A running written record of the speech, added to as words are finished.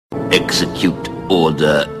Execute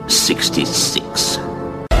Order 66. You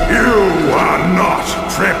are not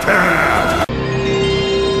prepared!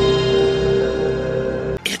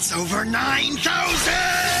 It's over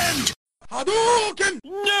 9,000! Hadouken!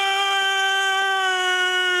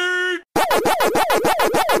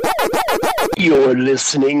 You're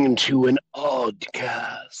listening to an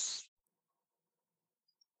Oddcast.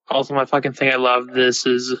 Also, my fucking thing I love this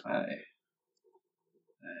is...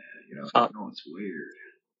 You know what's weird?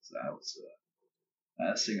 So I was,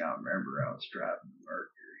 last thing I remember, I was driving the Mercury.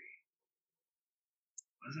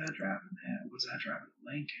 Was I driving that? Was I driving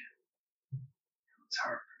the Lincoln? It's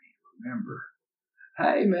hard for me to remember.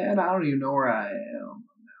 Hey, man, I don't even know where I am.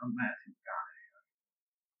 I'm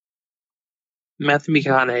Matthew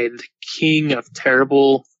McConaughey, the king of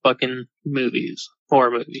terrible fucking movies.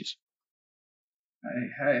 Horror movies.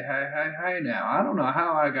 Hey, now. I don't know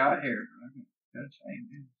how I got here, but I gotta tell you,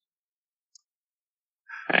 man.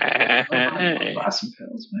 I'll buy some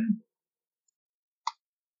pills, man.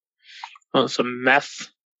 Oh, some meth.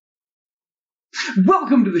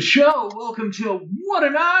 Welcome to the show. Welcome to What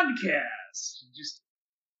an Oddcast.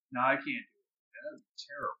 No, I can't do it. That'd be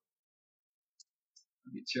terrible.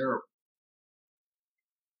 That'd be terrible.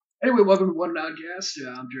 Anyway, welcome to What an Oddcast.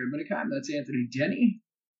 I'm Jerry Minikheim. That's Anthony Denny.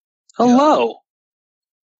 Hello.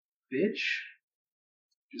 Bitch.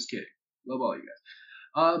 Just kidding. Love all you guys.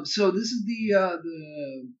 So this is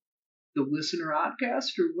the listener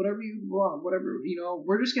oddcast or whatever you want,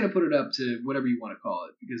 we're just gonna put it up to whatever you want to call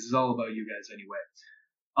it because it's all about you guys anyway.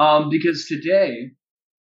 Because today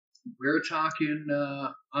we're talking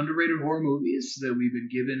underrated horror movies that we've been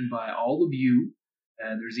given by all of you,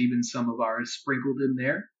 and there's even some of ours sprinkled in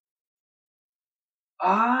there.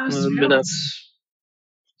 A little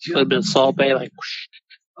bit of Salt Bay, like.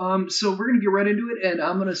 So we're gonna get right into it, and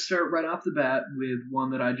I'm gonna start right off the bat with one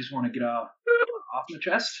that I just want to get off my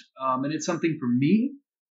chest, and it's something for me.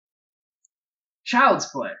 Child's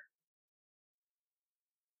Play.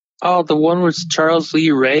 Oh, the one where Charles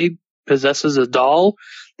Lee Ray possesses a doll?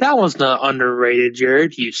 That one's not underrated,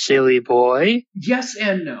 Jared, you silly boy. Yes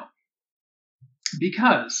and no.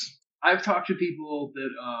 Because I've talked to people that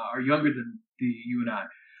are younger than you and I,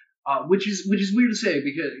 which is weird to say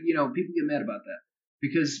because, people get mad about that.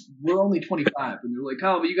 Because we're only 25, and they're like,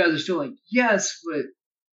 oh, but you guys are still like, yes, but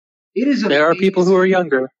it is amazing. There are people who are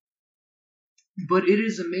younger. But it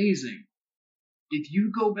is amazing. If you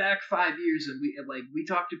go back 5 years and we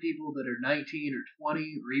talk to people that are 19 or 20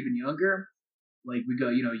 or even younger, like we go,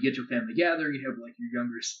 you get your family gathering, you have like your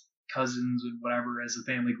younger cousins and whatever as the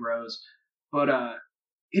family grows. But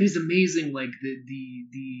it is amazing, like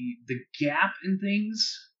the gap in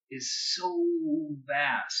things is so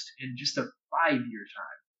vast in just a 5-year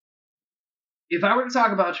time. If I were to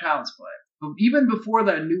talk about Child's Play, even before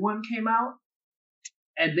that new one came out,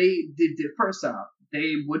 and they did first off,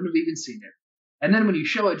 they wouldn't have even seen it. And then when you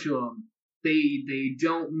show it to them, they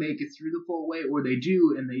don't make it through the full way, or they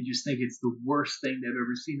do, and they just think it's the worst thing they've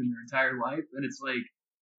ever seen in their entire life. And it's like,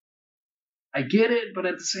 I get it, but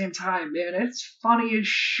at the same time, man, it's funny as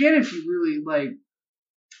shit if you really like.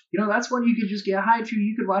 That's one you could just get high to.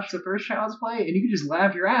 You could watch the first Child's Play, and you could just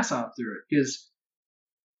laugh your ass off through it.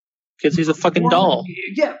 Because he's a fucking doll.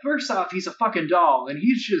 Yeah, first off, he's a fucking doll, and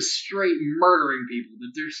he's just straight murdering people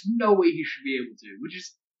that there's no way he should be able to, which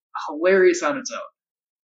is hilarious on its own.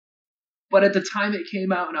 But at the time it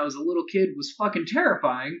came out and I was a little kid, it was fucking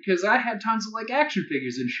terrifying, because I had tons of, action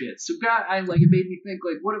figures and shit. So, it made me think,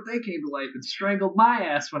 what if they came to life and strangled my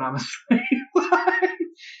ass when I was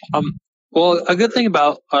Well, a good thing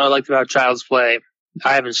about what I liked about Child's Play,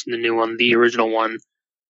 I haven't seen the new one, the original one,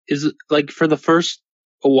 is for the first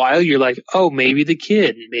a while you're like, oh, maybe the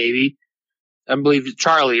kid, maybe I believe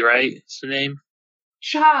Charlie, right? Is the name?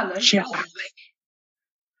 Charlie.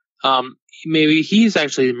 Maybe he's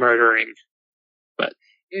actually murdering, but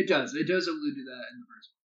it does allude to that in the first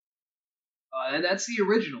one, and that's the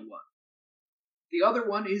original one. The other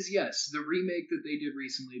one is the remake that they did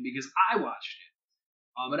recently because I watched it.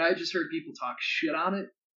 And I just heard people talk shit on it.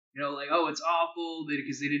 Oh, it's awful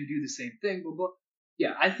because they didn't do the same thing, blah, blah.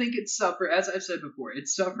 Yeah, I think it suffered, as I've said before, it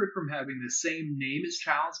suffered from having the same name as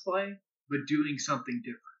Child's Play, but doing something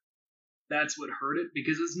different. That's what hurt it,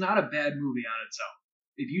 because it's not a bad movie on its own.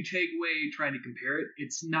 If you take away trying to compare it,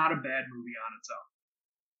 it's not a bad movie on its own.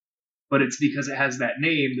 But it's because it has that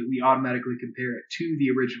name that we automatically compare it to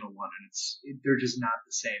the original one, and they're just not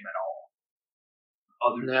the same at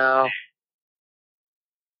all. No.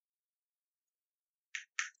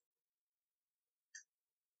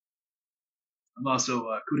 I'm also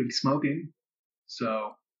quitting smoking,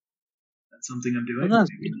 so that's something I'm doing. Well,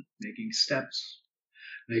 making steps,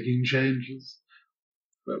 making changes.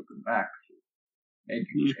 Welcome back to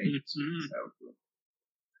Making Changes in Southwood.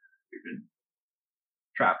 We've been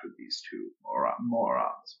trapped with these two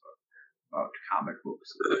morons about comic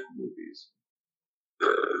books and movies.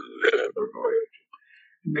 We're going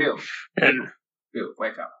to... Bill,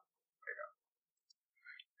 wake up.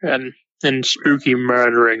 And spooky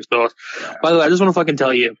murdering. So, by the way, I just want to fucking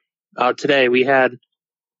tell you, today we had,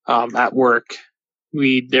 at work,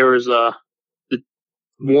 there was the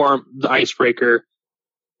icebreaker.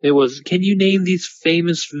 It was, can you name these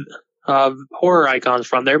famous horror icons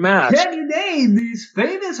from their mask? Can you name these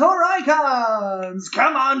famous horror icons?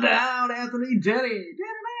 Come on down, Anthony Denny.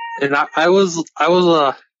 And I was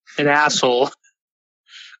an asshole.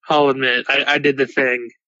 I'll admit, I did the thing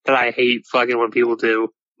that I hate fucking when people do.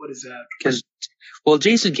 What is that? Because, well,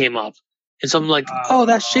 Jason came up, and so I'm like, oh,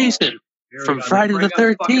 that's Jason from Friday the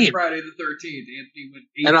 13th. Friday the 13th. Anthony went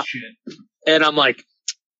ape shit. And I'm like,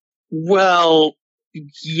 well,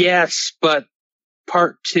 yes, but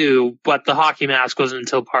part 2, but the hockey mask wasn't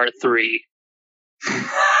until part 3.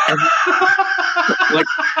 And, like,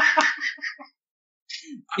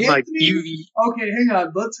 I'm like, you. Okay, hang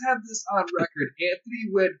on. Let's have this on record. Anthony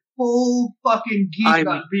went full fucking geek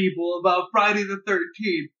on people about Friday the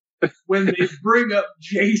 13th when they bring up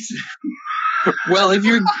Jason. Well, if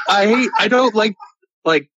you're, I don't like,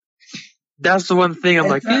 that's the one thing I'm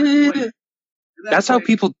like, that's how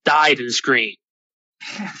people died in Scream.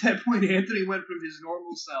 At that point, Anthony went from his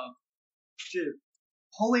normal self to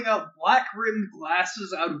pulling out black-rimmed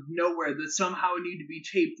glasses out of nowhere that somehow need to be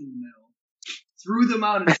taped in the middle. Threw them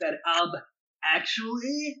out and said,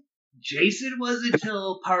 actually, Jason was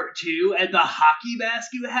until part 2, and the hockey mask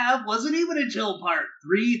you have wasn't even until part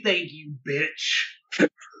 3. Thank you, bitch.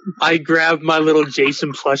 I grabbed my little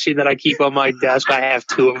Jason plushie that I keep on my desk. I have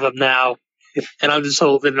 2 of them now. And I'm just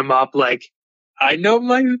holding them up like, I know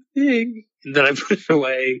my thing. And then I put it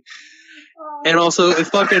away. And also,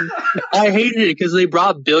 I hated it because they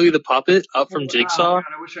brought Billy the Puppet up from Jigsaw. God,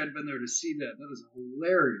 I wish I'd been there to see that. That is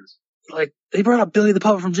hilarious. Like, they brought up Billy the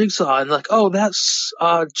Puppet from Jigsaw, and like, oh, that's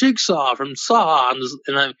Jigsaw from Saw.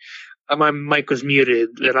 And my mic was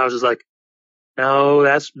muted, and I was just like, no,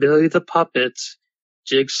 that's Billy the Puppet.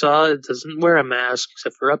 Jigsaw doesn't wear a mask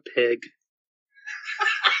except for a pig.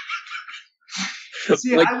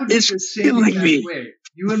 See, I would be the same exact way.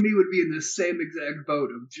 You and me would be in the same exact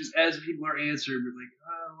boat of just as people are answering, we're like,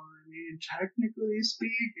 oh, I mean, technically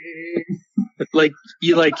speaking.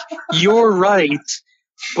 You're right,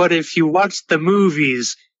 but if you watch the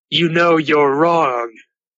movies, you know you're wrong.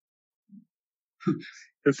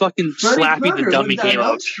 And fucking Slappy the Dummy came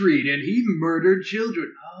out. Street and he murdered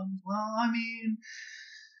children. Well, I mean,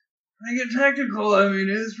 I get technical. I mean,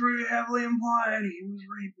 it's pretty heavily implied he was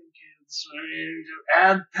raping kids. I mean, to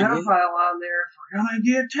add pedophile on there if we're gonna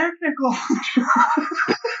get technical.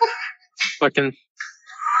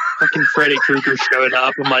 fucking Freddy Krueger showed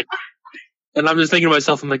up. I'm like, and I'm just thinking to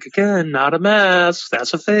myself, I'm like, again, not a mask.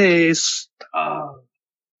 That's a face.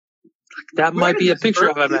 That might be a picture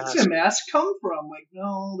of a mask. Where does a mask come from? Like,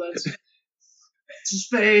 no, that's his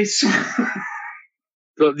face.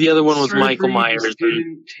 The other one was Michael Myers.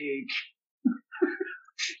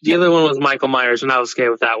 The other one was Michael Myers, and I was okay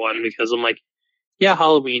with that one because I'm like, yeah,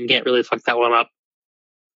 Halloween can't really fuck that one up.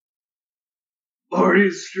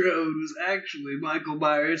 Laurie Strode was actually Michael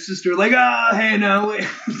Myers' sister. Like, hey, no, wait.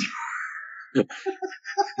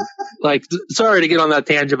 Like, sorry to get on that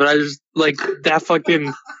tangent, but I just, like, that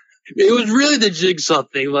fucking... It was really the Jigsaw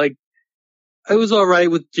thing. Like, I was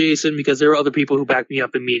alright with Jason because there were other people who backed me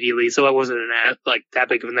up immediately, so I wasn't that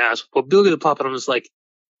big of an asshole. But Billy the Puppet, I'm just like,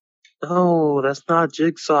 no, that's not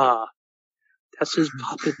Jigsaw. That's his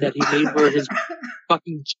puppet that he made for his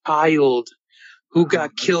fucking child who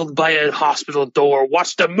got killed by a hospital door.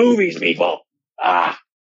 Watch the movies, people!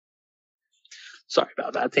 Sorry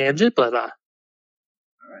about that tangent, but, Alright,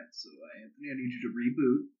 so, Anthony, I need you to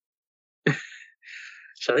reboot.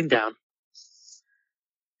 Shutting down. Alright,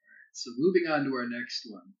 so moving on to our next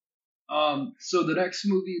one. So the next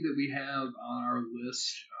movie that we have on our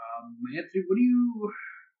list, Anthony,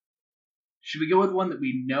 should we go with one that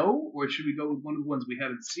we know, or should we go with one of the ones we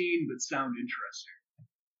haven't seen but sound interesting?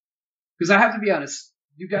 Because I have to be honest,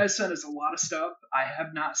 you guys sent us a lot of stuff. I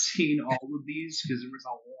have not seen all of these because there was a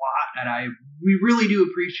lot, and we really do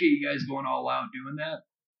appreciate you guys going all out doing that.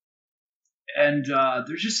 And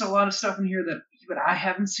there's just a lot of stuff in here that even I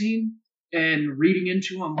haven't seen, and reading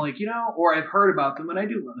into them, like, or I've heard about them, and I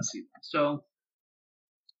do want to see them. So,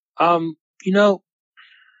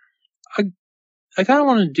 I kind of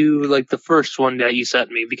want to do, like, the first one that you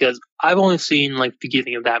sent me, because I've only seen, like, the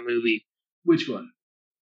beginning of that movie. Which one?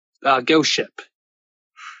 Ghost Ship.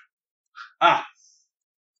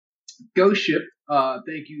 Ghost Ship,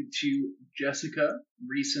 thank you to Jessica,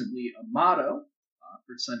 recently Amato,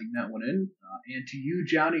 for sending that one in. And to you,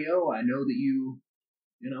 Johnny O, I know that you're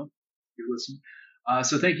listening.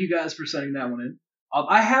 So thank you guys for sending that one in.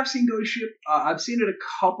 I have seen Ghost Ship. I've seen it a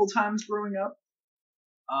couple times growing up.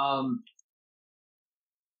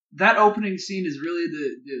 That opening scene is really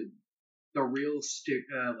the real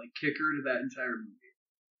kicker to that entire movie.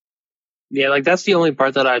 Yeah, like that's the only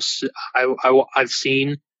part that I've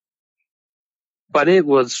seen, but it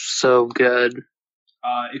was so good.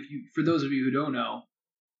 For those of you who don't know,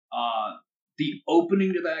 the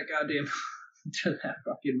opening to that goddamn to that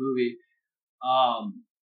fucking movie,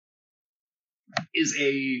 is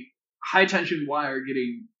a high tension wire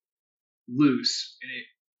getting loose, and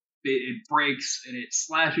it breaks and it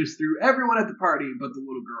slashes through everyone at the party but the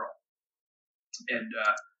little girl, and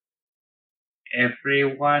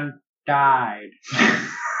everyone died.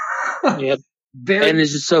 Yep. And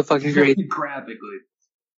it's just so fucking great. Graphically.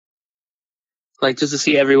 Like, just to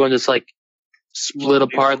see everyone just, like, split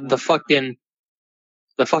apart. The fucking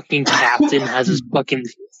captain has his fucking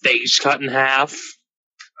face cut in half.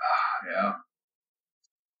 Yeah.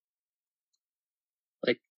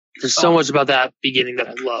 Like, there's so much about that beginning that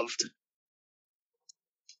I loved.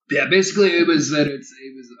 Yeah, basically it was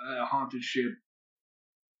a haunted ship.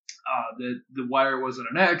 That the wire wasn't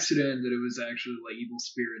an accident, that it was actually like evil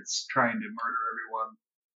spirits trying to murder everyone.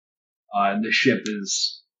 And the ship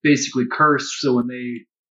is basically cursed, so when they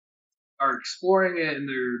are exploring it and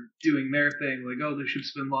they're doing their thing, like, oh, the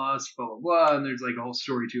ship's been lost, blah, blah, blah, and there's like a whole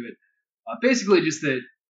story to it. Basically just that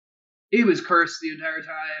it was cursed the entire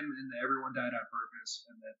time and that everyone died on purpose,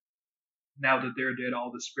 and that now that they're dead,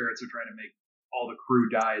 all the spirits are trying to make all the crew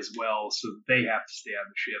die as well, so they have to stay on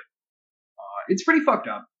the ship. It's pretty fucked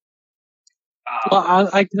up. Well,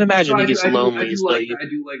 I can imagine he gets lonely. I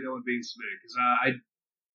do like that one being submitted, because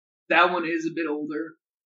that one is a bit older,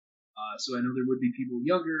 so I know there would be people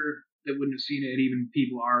younger that wouldn't have seen it, and even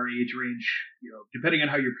people our age range, depending on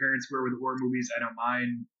how your parents were with horror movies. I know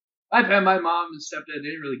mine. I've had my mom and stepdad, they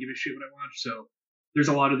didn't really give a shit what I watched, so there's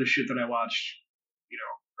a lot of the shit that I watched,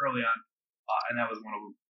 early on, and that was one of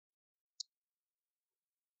them.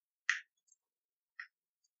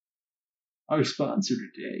 Our sponsor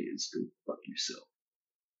today is Go Fuck Yourself.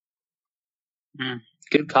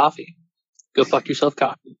 Good coffee. Go fuck yourself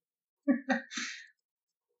coffee.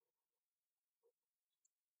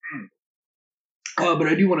 But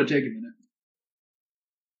I do want to take a minute,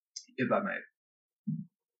 if I may.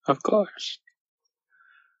 Of course.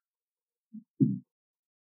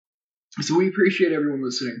 So we appreciate everyone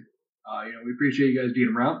listening. We appreciate you guys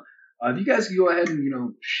being around. If you guys can go ahead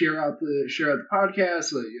and share out the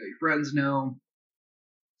podcast, let your friends know,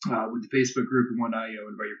 with the Facebook group and whatnot.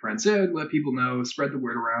 Invite your friends in, let people know, spread the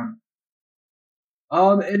word around.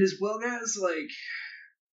 And as well as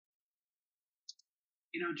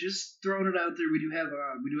just throwing it out there, we do have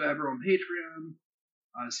our own Patreon.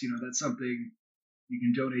 So that's something you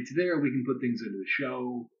can donate to there. We can put things into the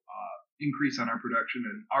show, increase on our production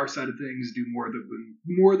and our side of things, do more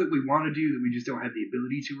that we want to do that we just don't have the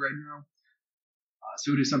ability to right now.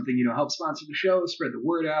 So it is something, help sponsor the show, spread the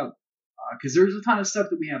word out, because there's a ton of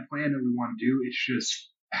stuff that we have planned that we want to do. It's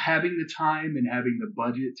just having the time and having the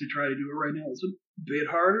budget to try to do it right now is a bit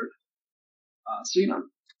harder. So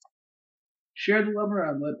share the love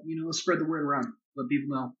around, spread the word around, let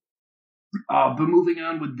people know. But moving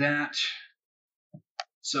on with that.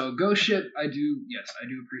 So Ghost Ship, I do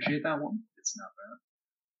appreciate that one. It's not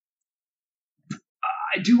bad.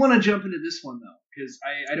 I do want to jump into this one though, because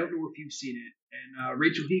I don't know if you've seen it. And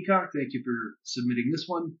Rachel Heacock, thank you for submitting this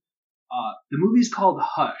one. The movie's called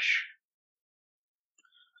Hush.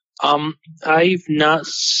 I've not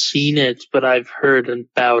seen it, but I've heard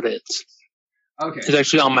about it. Okay. It's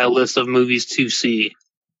actually on my list of movies to see.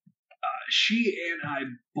 She and I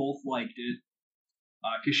both liked it.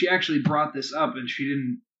 Because she actually brought this up, and she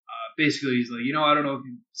didn't. Basically, he's like, I don't know if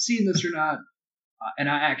you've seen this or not. And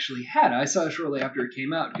I actually had. I saw it shortly after it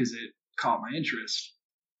came out because it caught my interest.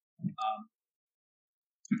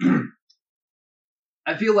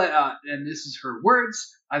 I feel like, and this is her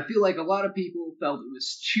words, I feel like a lot of people felt it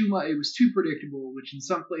was too much. It was too predictable, which in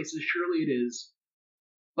some places surely it is.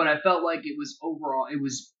 But I felt like it was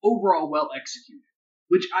overall well executed,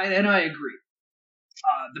 which I agree.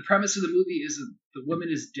 The premise of the movie is that the woman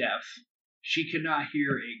is deaf. She cannot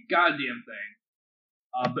hear a goddamn thing.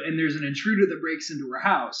 And there's an intruder that breaks into her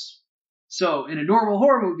house. So in a normal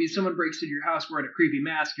horror movie, if someone breaks into your house wearing a creepy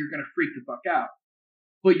mask, you're going to freak the fuck out.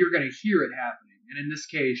 But you're going to hear it happening. And in this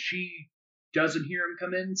case, she doesn't hear him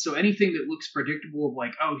come in. So anything that looks predictable of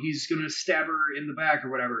like, oh, he's going to stab her in the back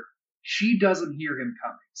or whatever, she doesn't hear him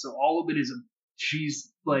coming. So all of it is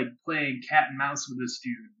she's like playing cat and mouse with this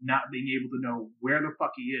dude, not being able to know where the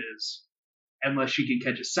fuck he is, unless she can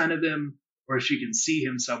catch a scent of him or she can see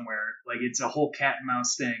him somewhere. Like it's a whole cat and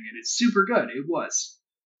mouse thing, and it's super good. It was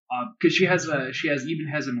because she has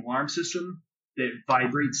an alarm system that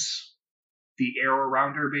vibrates the air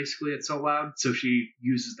around her. Basically, it's so loud, so she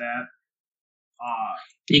uses that.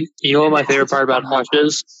 You know what my favorite part about Hush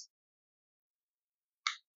is?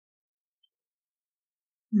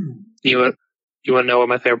 You want to know what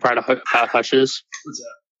my favorite part about Hush is? What's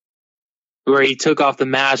that? Where he took off the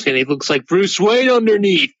mask and he looks like Bruce Wayne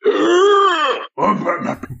underneath.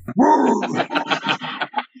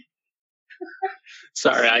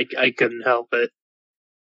 Sorry, I couldn't help it.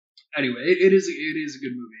 Anyway, it is a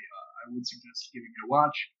good movie. I would suggest giving it a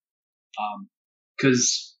watch.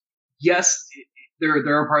 Because yes, there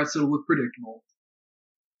are parts that will look predictable.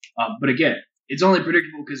 But again, it's only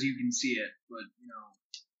predictable because you can see it. But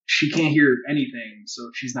she can't hear anything, so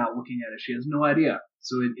if she's not looking at it, she has no idea.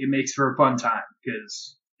 So it makes for a fun time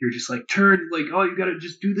because you're just like turn like, oh, you gotta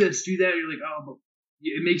just do this, do that. You're like, oh, but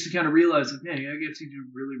it makes you kind of realize like, man, I guess you do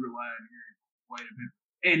really rely on hearing quite a bit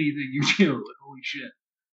anything you do. Like, holy shit.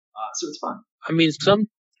 So it's fun. I mean,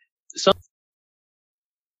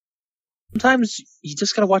 sometimes you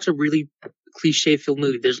just gotta watch a really cliche-filled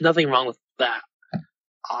movie. There's nothing wrong with that.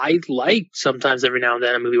 I like sometimes every now and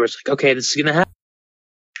then a movie where it's like, okay, this is gonna happen.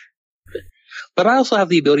 But I also have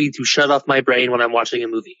the ability to shut off my brain when I'm watching a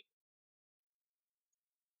movie.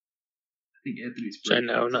 I think Anthony's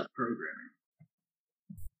not programming.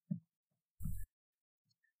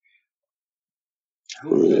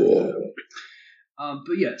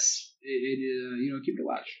 But yes, it keep it a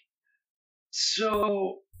watch.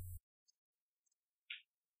 So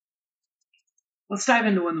let's dive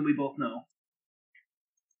into one that we both know.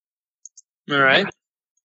 All right.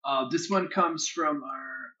 This one comes from our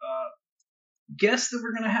guest that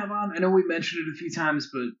we're going to have on. I know we mentioned it a few times,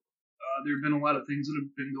 but there have been a lot of things that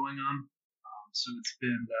have been going on. So it's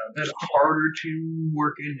been a bit harder to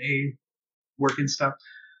work in stuff.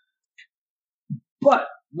 But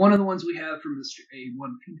one of the ones we have from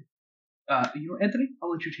Anthony,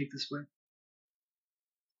 I'll let you take this away.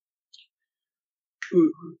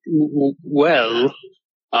 Well,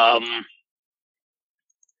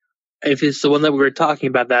 if it's the one that we were talking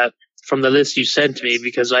about that from the list you sent to me,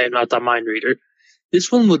 because I am not a mind reader,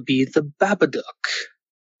 this one would be The Babadook.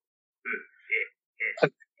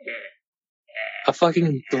 A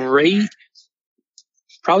fucking great,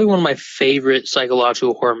 probably one of my favorite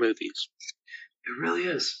psychological horror movies. It really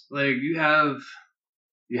is. Like you have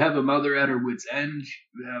a mother at her wit's end.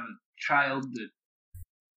 You have a child that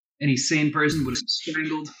any sane person would have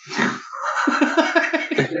strangled.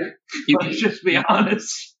 Let's just be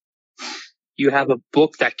honest. You have a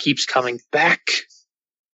book that keeps coming back.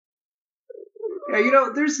 Yeah,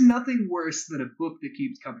 there's nothing worse than a book that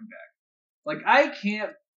keeps coming back. Like I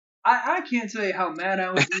can't tell you how mad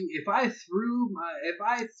I would be if I threw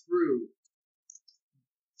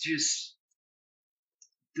just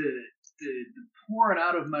the pouring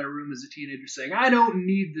out of my room as a teenager saying, I don't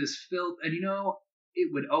need this filth, and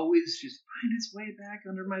it would always just find its way back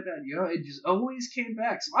under my bed. It just always came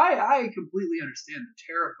back. So I completely understand the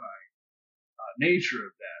terrifying nature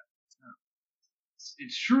of that.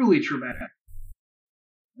 It's truly traumatic.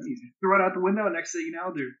 You throw it out the window, and next thing you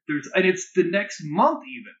know, there's and it's the next month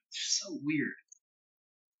even. It's just so weird.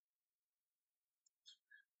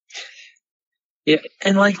 Yeah,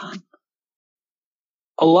 and like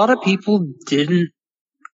a lot of people didn't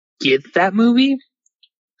get that movie.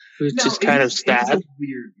 It was just kind of sad. It's a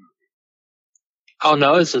weird movie. Oh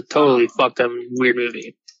no, it's a totally fucked up weird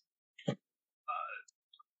movie.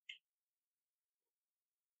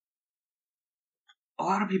 A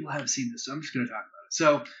lot of people haven't seen this, so I'm just going to talk about it.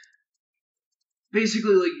 So,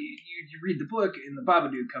 basically, like, you read the book, and the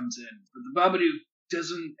Babadook comes in, but the Babadook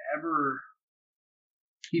doesn't ever...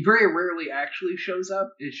 He very rarely actually shows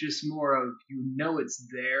up. It's just more of, it's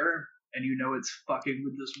there, and it's fucking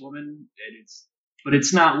with this woman, but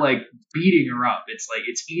it's not, like, beating her up. It's like,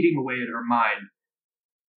 it's eating away at her mind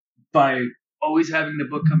by always having the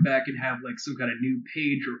book come back and have, like, some kind of new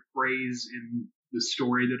page or phrase in the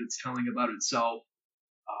story that it's telling about itself.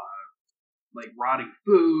 Like rotting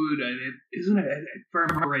food. Isn't it? If I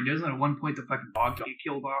remember right, doesn't at one point the fucking dog get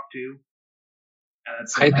killed off too?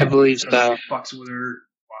 I believe so. Fucks with her.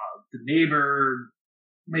 The neighbor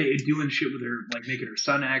doing shit with her, like making her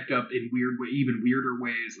son act up in even weirder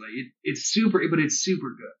ways. Like it's super good.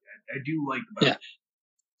 I do like the Babadook.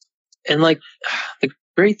 Yeah. And like the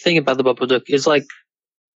great thing about the Babadook is like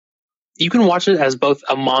you can watch it as both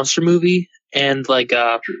a monster movie and like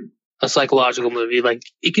a a psychological movie. Like,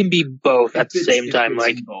 it can be both at the same time.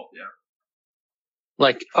 Like, both, yeah.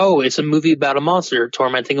 Like, oh, it's a movie about a monster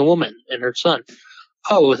tormenting a woman and her son.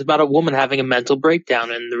 Oh, it's about a woman having a mental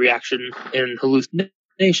breakdown and the reaction in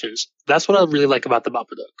hallucinations. That's what I really like about the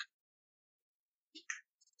Babadook.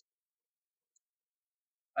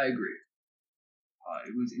 I agree.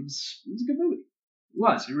 It was a good movie.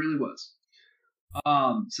 It really was.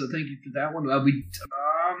 So thank you for that one. I'll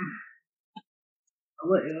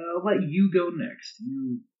let you go next.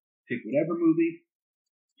 You pick whatever movie.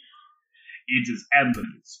 It is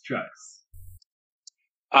Emily's choice.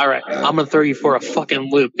 All right, I'm gonna throw you for a fucking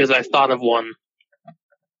loop because I thought of one.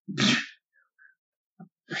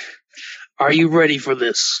 Are you ready for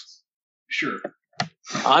this? Sure.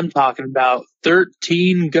 I'm talking about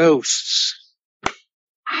 13 Ghosts.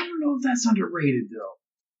 I don't know if that's underrated though.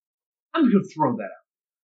 I'm gonna throw that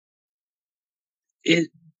out.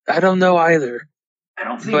 I don't know either. I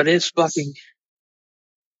don't think, but it's fucking.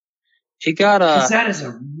 It got because that is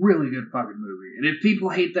a really good fucking movie, and if people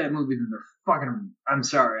hate that movie, then they're fucking. I'm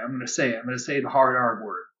sorry. I'm gonna say the hard R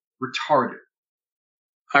word. Retarded.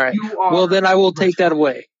 All right. Well, then I will take that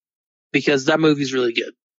away because that movie's really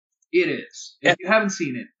good. It is. If you haven't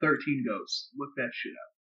seen it, 13 Ghosts. Look that shit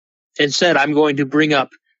up. Instead, I'm going to bring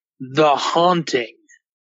up The Haunting,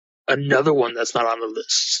 another one that's not on the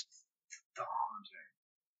list. The Haunting.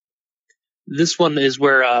 This one is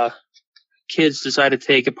where kids decide to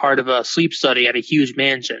take a part of a sleep study at a huge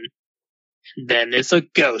mansion. Then it's a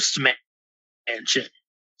ghost mansion.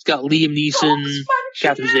 It's got Liam Neeson,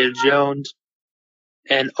 Catherine Zeta-Jones,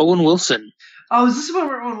 and Owen Wilson. Oh, is this one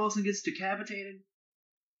where Owen Wilson gets decapitated?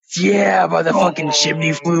 Yeah, by the fucking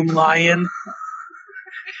chimney flume lion.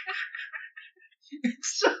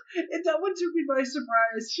 That one took me by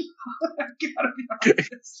surprise. I gotta be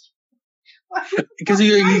honest. Because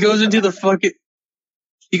he goes into the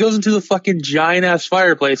fucking giant ass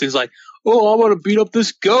fireplace. And he's like, "Oh, I'm gonna beat up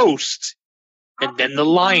this ghost," and then the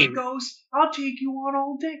lion. Ghost, I'll take you on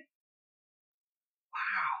all day.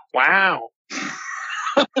 Wow.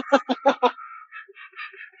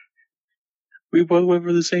 We both went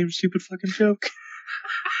for the same stupid fucking joke.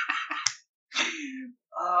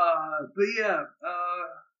 But yeah,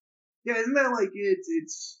 isn't that like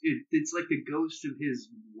it's like the ghost of his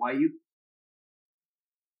wife?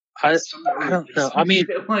 I don't know. I mean,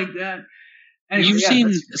 like that. Anyway, you've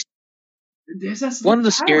seen one of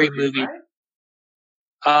the scary movies. Right?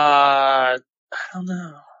 I don't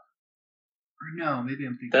know. Or no, maybe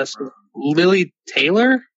I'm thinking. That's Lily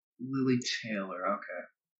Taylor. Lily Taylor. Okay.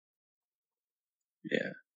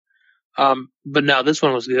 Yeah. But no, this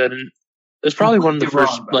one was good, and it's probably one of the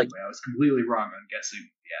first. Wrong, I was completely wrong on guessing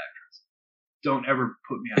the actress. Don't ever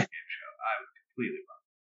put me on a game show. I was completely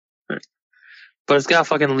wrong. But it's got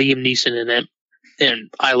fucking Liam Neeson in it,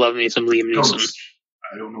 and I love me some Liam Neeson. Ghost,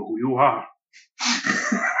 I don't know who you are.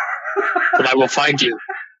 But I will find you,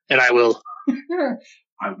 and I will.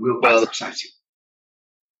 I will exercise you.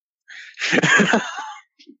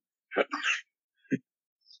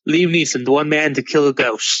 Liam Neeson, the one man to kill a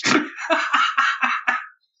ghost.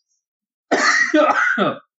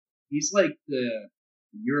 He's like the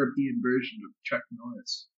European version of Chuck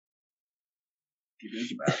Norris. If you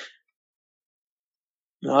think about it.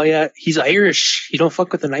 Oh yeah, he's Irish. You don't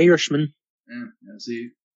fuck with an Irishman. Yeah, see.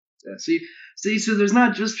 So there's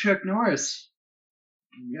not just Chuck Norris.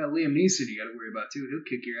 You got Liam Neeson you got to worry about too. He'll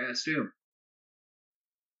kick your ass too.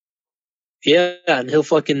 Yeah, and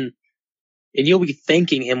you'll be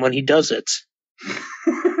thanking him when he does it.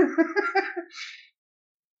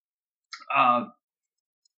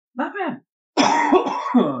 Not bad.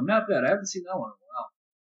 Not bad. I haven't seen that one in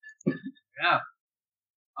a while.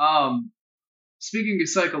 Yeah. Speaking of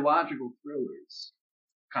psychological thrillers,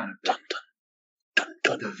 kind of thing. Dun, dun,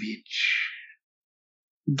 dun. The Witch.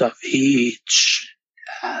 The Witch.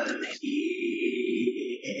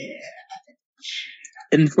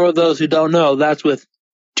 And for those who don't know, that's with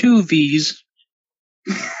 2 V's.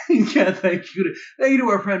 Yeah, thank you to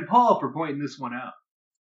our friend Paul for pointing this one out.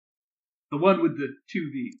 The one with the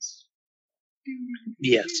 2 V's.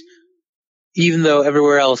 Yes. Even though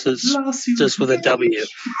everywhere else is just with a W.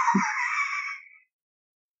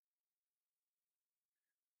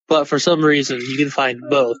 But for some reason, you can find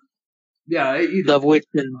both. Yeah, The Witch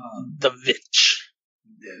and The Witch.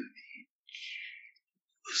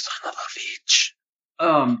 Son of a Witch.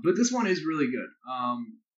 But this one is really good.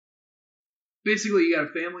 Basically, you got a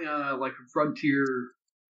family on like a frontier,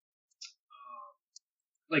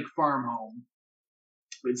 like farm home.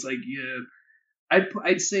 It's like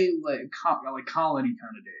I'd say like colony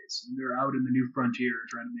kind of days. And they're out in the new frontier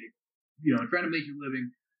trying to make your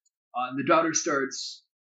living. And the daughter starts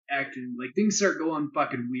acting like things start going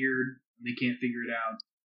fucking weird and they can't figure it out.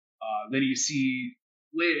 Then you see,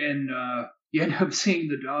 and you end up seeing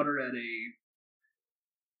the daughter at a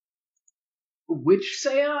witch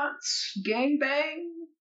seance gangbang.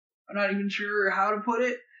 I'm not even sure how to put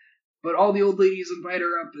it, but all the old ladies invite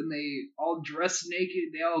her up, and they all dress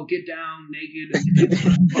naked. They all get down naked.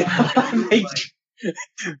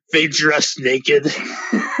 They dress naked.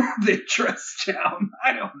 They dress down.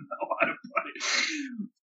 I don't know how to put it.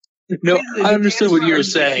 No, Basically, I understood what you were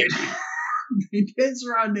saying. They dance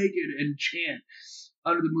around naked and chant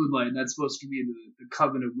under the moonlight, and that's supposed to be the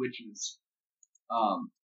coven of witches.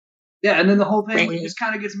 Yeah, and then the whole family just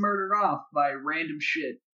kind of gets murdered off by random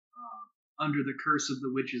shit under the curse of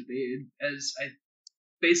the witches.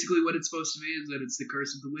 Basically what it's supposed to be is that it's the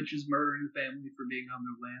curse of the witches murdering the family for being on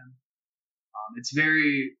their land. It's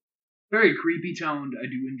very, very creepy toned. I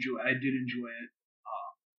did enjoy it.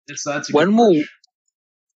 That's a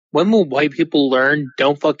when will white people learn?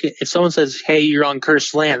 Don't fucking. If someone says, "Hey, you're on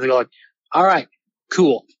cursed land," they go like, "All right,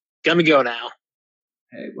 cool, gonna go now."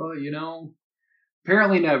 Hey, well,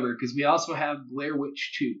 apparently never, because we also have Blair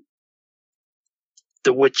Witch 2.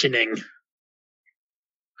 The Witchening.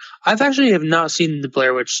 I've actually have not seen the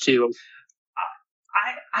Blair Witch 2.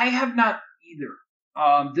 I have not either.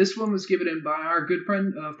 This one was given in by our good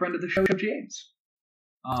friend of the show, James.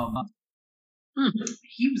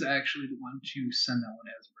 He was actually the one to send that one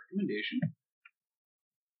as a recommendation.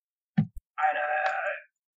 And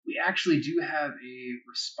we actually do have a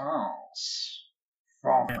response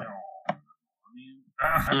from him.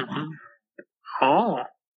 Oh.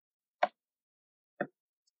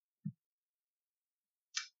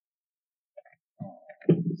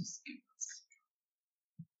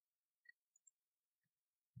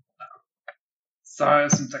 Sorry,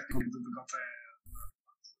 some technical difficulty.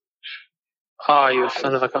 Oh, you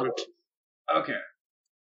son of a cunt. Okay.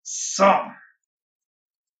 So,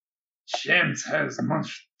 James has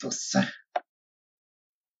much to say.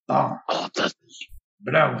 Oh, that's...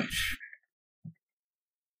 Blair Witch.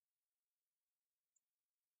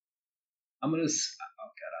 I'm gonna make it.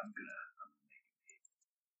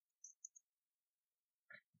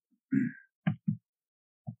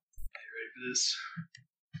 Are you ready for this?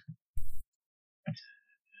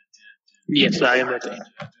 Yes, I am ready. Okay.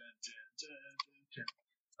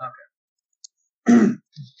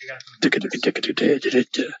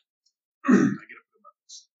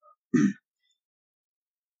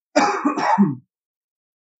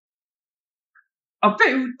 A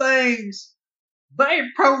few things. They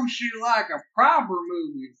approach you like a proper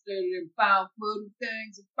movie instead of them found footage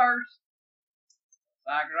things at first.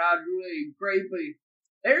 Psychologically creepy.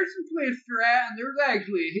 There's some twists throughout, and there's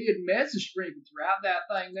actually a hidden message sprinkled throughout that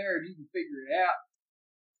thing there if you can figure it out.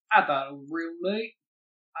 I thought it was real neat.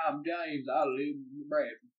 I'm James. I live in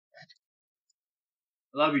Nebraska.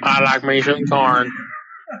 I love you, James. I like me some corn.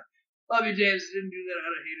 Love you, James. Didn't do that. I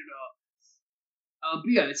don't hate it all.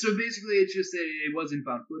 But yeah, so basically it's just that it wasn't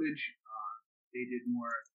found footage. They did more,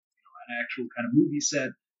 an actual kind of movie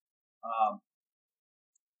set.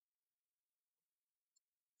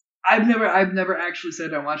 I've never actually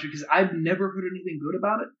sat down and watched it because I've never heard anything good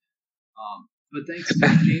about it. But thanks to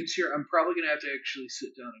James here, I'm probably gonna have to actually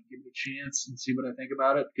sit down and give it a chance and see what I think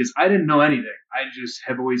about it because I didn't know anything. I just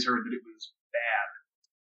have always heard that it was bad.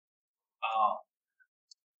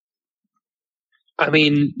 I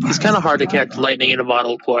mean, it's kind of hard to catch lightning in a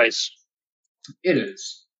bottle twice. It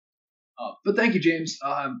is. But thank you, James.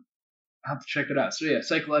 I'll have to check it out. So yeah,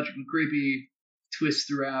 psychologically creepy, twists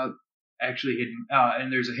throughout, actually hidden,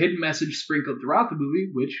 and there's a hidden message sprinkled throughout the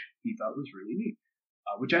movie, which he thought was really neat.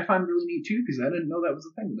 Which I find really neat too, because I didn't know that was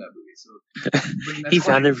a thing with that movie. So he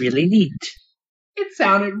found it really neat. It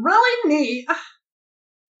sounded really neat.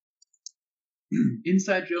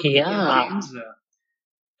 Inside joke. Yeah. James,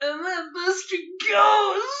 and then Mr.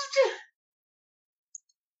 Ghost.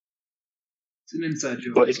 It's an inside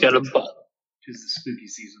joke. But he's got a butt. Tis the spooky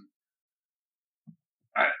season.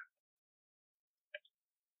 Alright.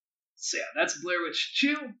 So yeah, that's Blair Witch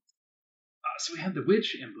 2. So we have The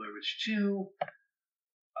Witch and Blair Witch 2.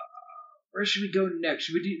 Where should we go next?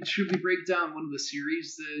 Should we break down one of the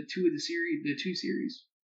series? The two series?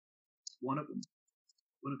 One of them?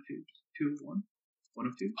 One of two? Two of one? One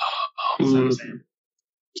of two?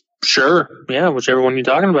 Sure. Yeah, whichever one you're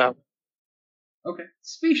talking about. Okay.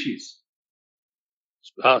 Species.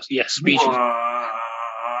 Yeah, Species.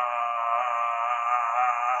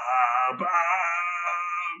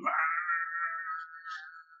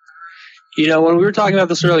 When we were talking about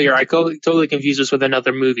this earlier, I totally confused this with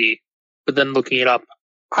another movie. But then looking it up,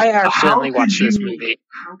 I accidentally watched this movie.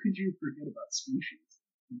 How could you forget about Species?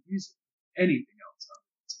 Use anything else on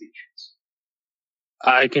species.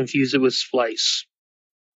 I confuse it with Splice.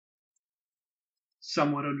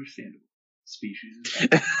 Somewhat understandable. Species.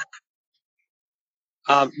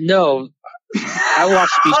 No. I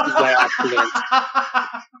watched Species by accident.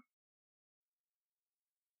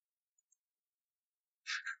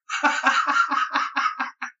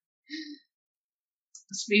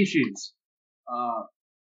 Species.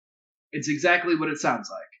 It's exactly what it sounds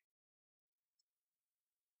like.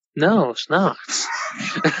 No, it's not.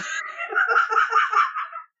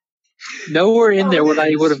 Nowhere in there would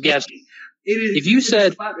I would have guessed. It is. If you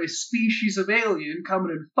said about a species of alien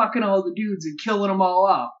coming and fucking all the dudes and killing them all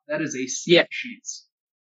off, that is a species. Yeah.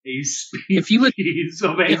 A species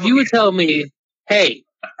of alien. If you would tell me, hey,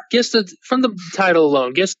 guess from the title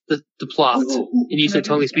alone, guess the plot, and you said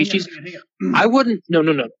totally species, I wouldn't. No.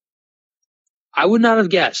 I would not have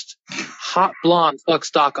guessed. Hot blonde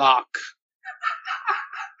fucks Doc Ock.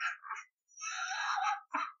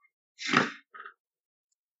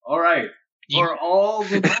 All right. For all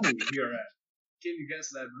the money you're at, can you guess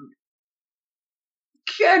that movie?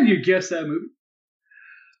 Can you guess that movie?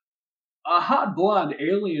 A hot blonde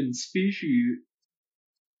alien species.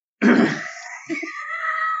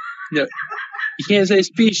 No, you can't say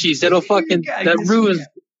species. That'll fucking that ruins.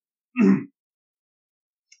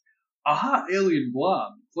 A hot alien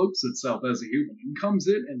blonde cloaks itself as a human and comes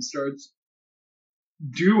in and starts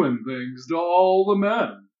doing things to all the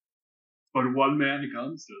men. But one man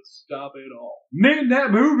comes to stop it all. Name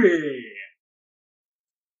that movie!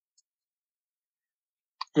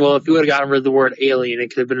 Well, if you would have gotten rid of the word alien, it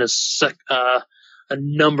could have been a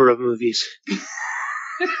number of movies. But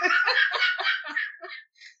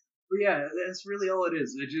yeah, that's really all it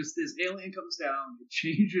is. It just, this alien comes down, it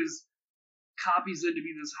changes, copies into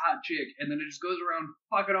be this hot chick, and then it just goes around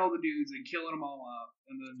fucking all the dudes and killing them all off.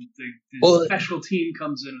 And then the special team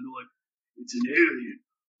comes in and they're like, it's an alien.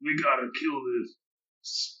 We gotta kill this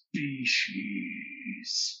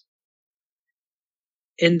species.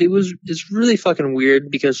 And it's really fucking weird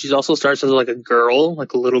because she also starts as like a girl,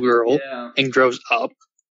 like a little girl, and grows up.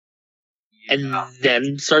 Yeah. And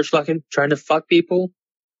then starts fucking trying to fuck people.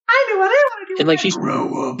 I know what I want to do. And like she's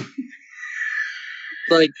grow up.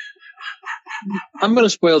 Like, I'm gonna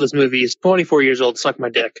spoil this movie. It's 24 years old. Suck my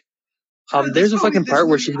dick. There's a fucking part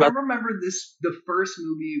where she's about. I remember the first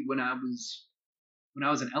movie when I was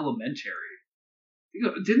in elementary.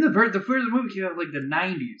 Didn't the first movie came out like the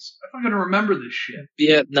 90s? I fucking remember this shit.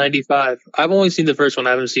 Yeah, 95. I've only seen the first one.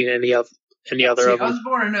 I haven't seen any other of them. I was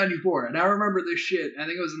born in 94, and I remember this shit. I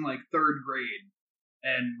think I was in like 3rd grade,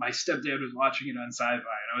 and my stepdad was watching it on Sci-Fi,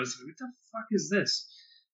 and I was like, what the fuck is this?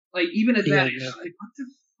 Like, even at that age, like, what the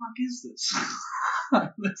fuck is this?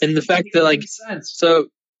 And the fact that, like, so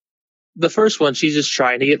the first one, she's just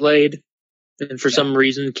trying to get laid, and for some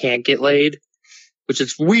reason can't get laid. Which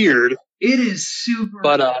is weird. It is super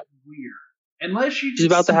weird. Unless she's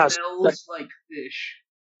about to have smells like fish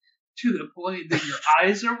to the point that your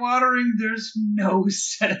eyes are watering, there's no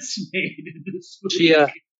sense made in this movie.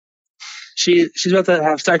 She's about to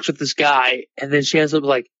have sex with this guy, and then she ends up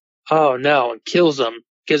like, oh no, and kills him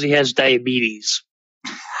because he has diabetes.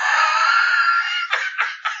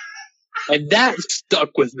 And that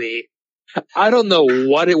stuck with me. I don't know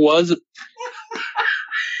what it was.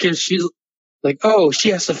 Because she's like, oh, she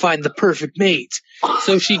has to find the perfect mate.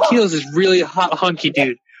 So she kills this really hot, hunky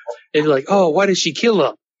dude. And you're like, oh, why did she kill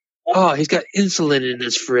him? Oh, he's got insulin in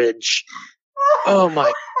his fridge. Oh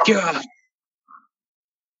my god.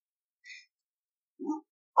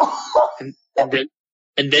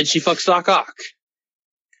 And then she fucks Doc Ock.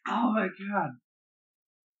 Oh my god.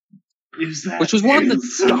 Is that which was one that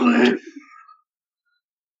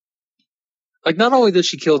like, not only does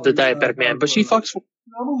she kill the diabetic man, but she fucks. I'm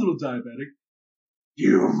a little diabetic.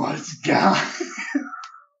 You must die.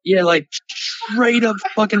 Yeah, like, straight up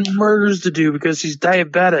fucking murders the dude because he's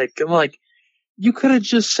diabetic. I'm like, you could have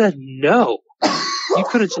just said no. You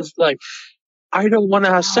could have just, like, I don't want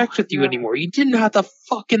to have sex with you anymore. You didn't have to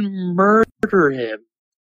fucking murder him.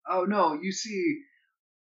 Oh, no, you see.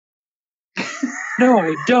 No,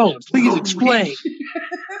 I don't. Please explain.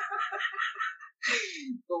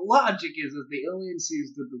 The logic is that the alien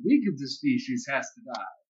sees that the weak of the species has to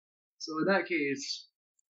die. So in that case,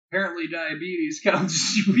 apparently diabetes counts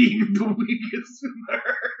as being the weakest in the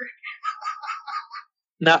herd.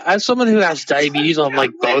 Now, as someone who has diabetes on,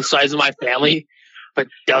 like, both sides of my family, but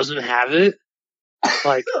doesn't have it,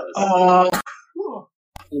 like, what?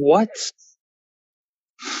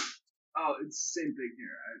 Oh, it's the same thing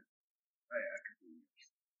here. I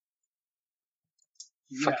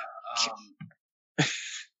completely. Yeah.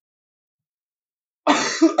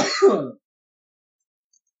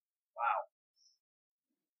 Wow.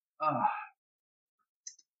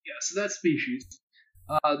 Yeah, so that's Species.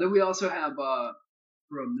 Then we also have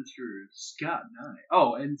from Mr. Scott Nye.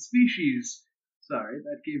 Oh, and Species. Sorry,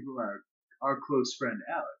 that came from our close friend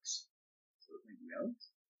Alex. So thank you, Alex.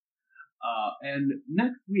 And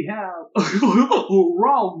next we have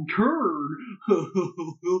Wrong Turn,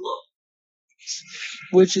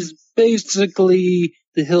 which is basically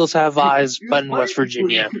The Hills Have Eyes, but in West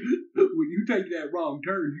Virginia. When you take that wrong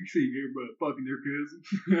turn, you see everybody fucking their cousin.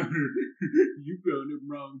 You found them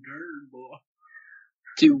wrong turn, boy.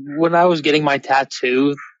 Dude, when I was getting my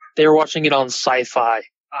tattoo, they were watching it on Sci-Fi.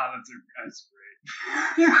 That's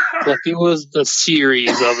great. Like, it was the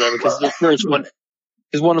series of them, because the first one,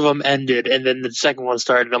 because one of them ended, and then the second one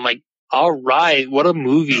started. I'm like, alright, what a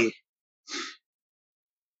movie.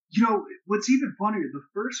 You know, what's even funnier, the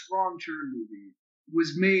first Wrong Turn movie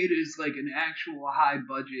was made as like an actual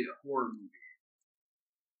high-budget horror movie.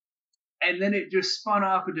 And then it just spun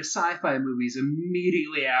off into sci-fi movies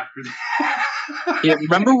immediately after that. Yeah,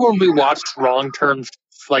 remember when we watched Wrong Turn,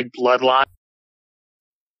 like, Bloodline?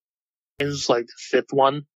 It was like the fifth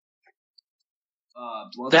one.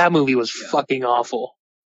 That movie was fucking awful.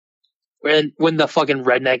 When the fucking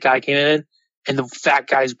redneck guy came in, and the fat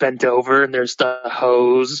guy's bent over, and there's the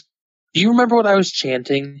hose. Do you remember what I was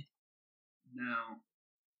chanting? No.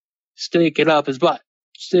 Stick it up his butt.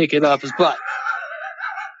 Stick it up his butt.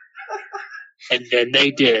 And then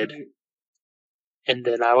they did. And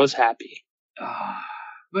then I was happy.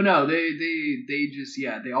 But no, they just,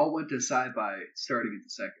 they all went to sci-fi starting at the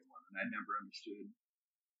second one, and I never understood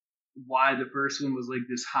why the first one was like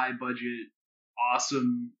this high budget,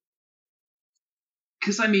 awesome.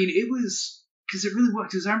 Because I mean, it really was.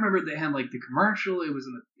 Because I remember they had like the commercial. It was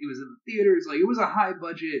in the theaters. Like, it was a high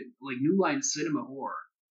budget, like, New Line Cinema horror.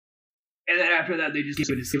 And then after that, they just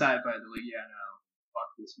went to sci-fi. They're like, yeah, no,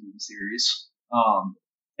 fuck this movie series.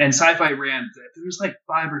 And sci-fi ran. There was like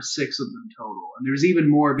 5 or 6 of them total, and there's even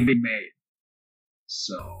more being made.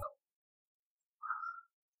 So,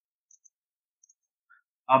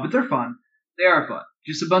 but they're fun. They are fun.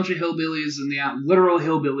 Just a bunch of hillbillies literal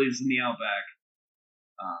hillbillies in the outback.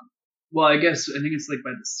 Well, I think it's like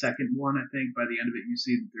by the second one. I think by the end of it, you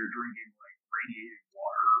see that they're drinking like radiated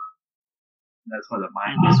water. And that's why the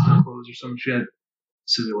mind is closed or some shit.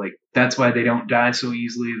 So they're like, that's why they don't die so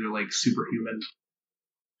easily. They're like superhuman.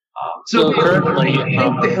 So currently,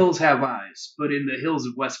 the hills have eyes, but in the hills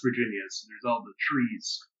of West Virginia, so there's all the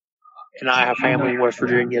trees. And I have family in West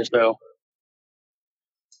Virginia, so.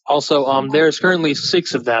 Also, there's currently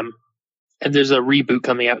 6 of them, and there's a reboot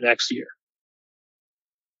coming out next year.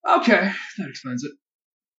 Okay, that explains it.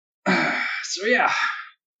 So yeah,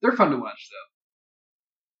 they're fun to watch,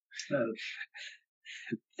 though.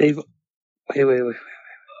 Wait.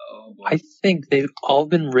 Oh, boy. I think they've all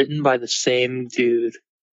been written by the same dude.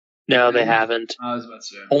 No, they haven't. I was about to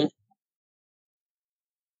say.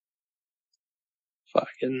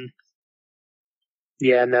 Fucking.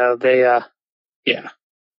 Yeah, no, they, yeah.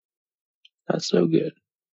 That's so good.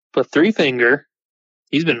 But Three Finger,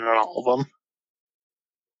 he's been in all of them.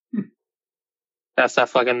 That's that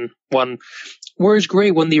fucking one. Where it's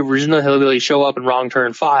great when the original hillbillies show up in Wrong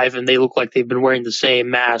Turn 5 and they look like they've been wearing the same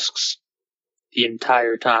masks the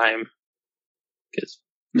entire time. Because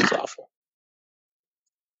it's awful.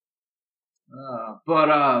 But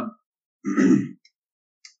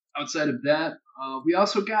outside of that, we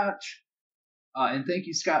also got, and thank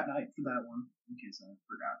you Scott Knight for that one, in case I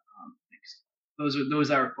forgot. Thanks.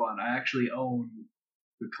 Those are fun. I actually own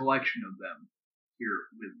the collection of them here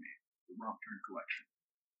with me, the Wrong Turn collection.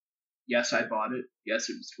 Yes, I bought it. Yes,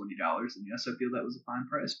 it was $20, and yes, I feel that was a fine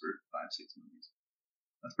price for 5-6 movies.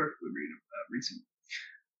 That's perfectly reasonable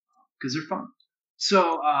because they're fun.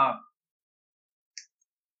 So,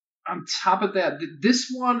 on top of that,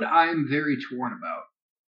 this one I'm very torn about.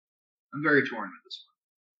 I'm very torn with this one.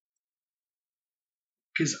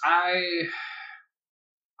 Because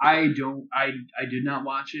I did not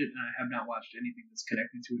watch it, and I have not watched anything that's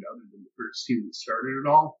connected to it other than the first 2 that started it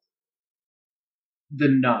all. The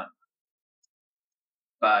Nun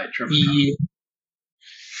by Trevor Noah.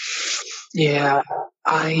 Yeah,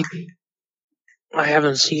 I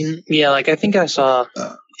haven't seen. Yeah, like I think I saw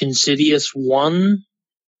Insidious 1,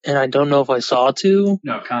 and I don't know if I saw 2.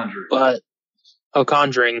 No, Conjuring. But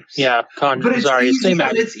Conjuring. Yeah, Conjuring. But Sorry,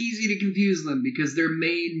 it's easy to confuse them because their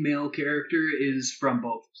main male character is from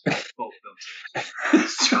both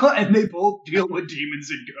films. So, and they both deal with demons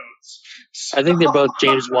and ghosts. So. I think they're both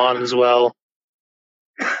James Wan as well.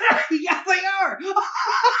 Yeah, they are.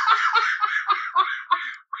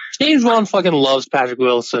 James Wan fucking loves Patrick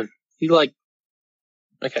Wilson. He like.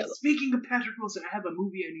 Okay. Speaking of Patrick Wilson, I have a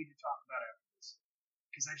movie I need to talk about after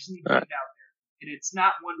this because I just need to get it out there. And it's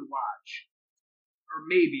not one to watch. Or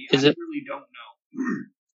maybe. I really don't know.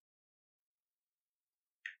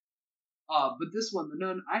 But this one, The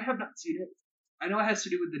Nun, I have not seen it. I know it has to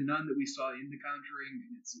do with the nun that we saw in The Conjuring,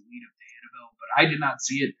 and it's the lead up to Annabelle, but I did not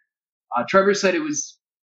see it. Trevor said it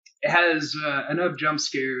has enough jump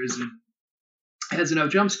scares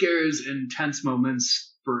and tense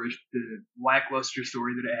moments for the lackluster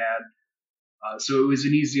story that it had. So it was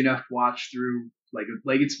an easy enough watch through. Like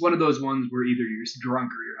it's one of those ones where either you're just drunk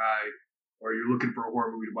or you're high, or you're looking for a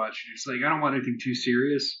horror movie to watch. You're just like, I don't want anything too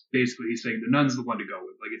serious. Basically, he's saying The Nun's the one to go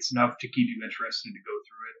with. Like, it's enough to keep you interested to go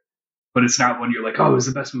through it, but it's not one you're like, oh, it's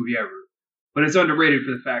the best movie ever. But it's underrated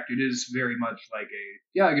for the fact it is very much like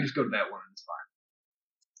I can just go to that one and it's fine.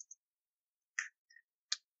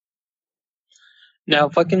 Now,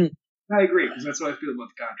 I agree, because that's how I feel about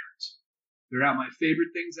The Conjurings. They're not my favorite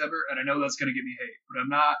things ever, and I know that's going to get me hate, but I'm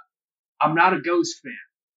not a Ghost fan.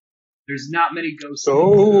 There's not many Ghost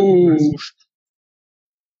fans.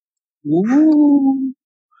 Ooh.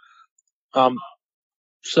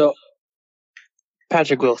 So,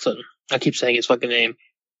 Patrick Wilson, I keep saying his fucking name.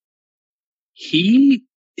 He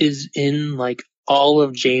is in, like, all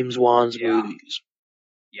of James Wan's movies.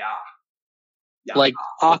 Yeah. Like,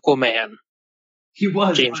 Aquaman. He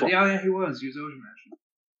was. James Wan. Yeah, he was. He was Ocean Man.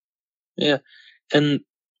 Yeah. And,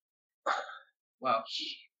 wow.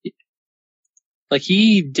 Like,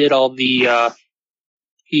 he did all the,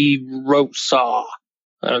 he wrote Saw.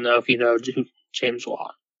 I don't know if you know James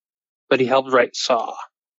Wan, but he helped write Saw.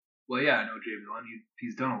 Well, yeah, I know James Wan.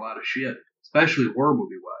 He's done a lot of shit, especially horror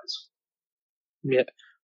movie-wise. Yeah.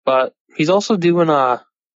 But he's also doing,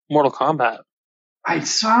 Mortal Kombat. I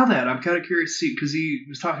saw that. I'm kind of curious to see, because he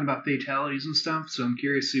was talking about fatalities and stuff, so I'm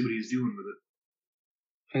curious to see what he's doing with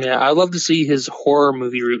it. Yeah, I'd love to see his horror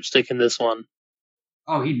movie route stick in this one.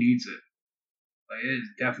 Oh, he needs it. Like, it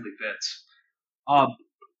definitely fits.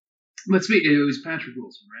 Let's see, it was Patrick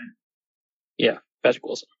Wilson, right? Yeah, Patrick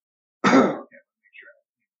Wilson. Okay, let me make sure.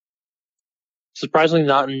 Surprisingly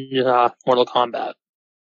not in Mortal Kombat.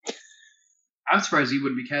 I'm surprised he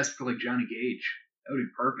wouldn't be cast for, like, Johnny Cage. That would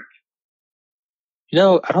be perfect. You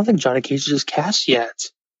know, I don't think Johnny Cage is cast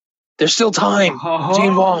yet. There's still time.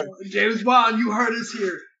 James Wan. James Wan, you heard us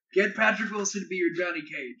here. Get Patrick Wilson to be your Johnny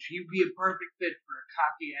Cage. He would be a perfect fit for a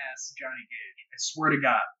cocky-ass Johnny Cage. I swear to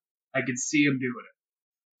God. I could see him doing it.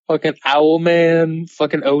 Fucking Owlman,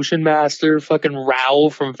 fucking Ocean Master, fucking Raoul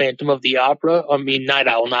from Phantom of the Opera. I mean, Night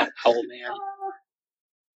Owl, not Owlman.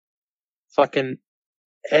 Fucking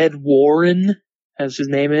Ed Warren, as his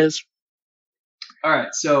name is.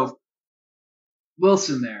 Alright, so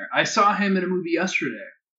Wilson there. I saw him in a movie yesterday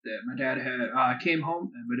that my dad had came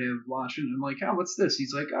home and my dad was watching, and I'm like, oh, what's this?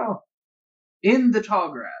 He's like, oh, In the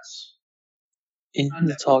Tall Grass.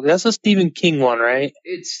 That's a Stephen King one, right?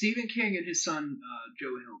 It's Stephen King and his son Joe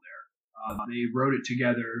Hill there. They wrote it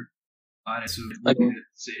together. It's on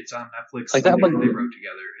Netflix. Like that one, they wrote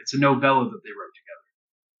together. It's a novella that they wrote together.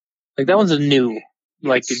 Like that one's a new,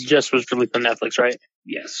 like it just was released on Netflix, right?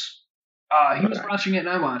 Yes. He was watching it and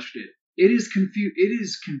I watched it. It is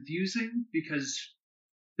confusing because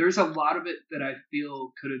there's a lot of it that I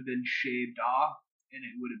feel could have been shaved off and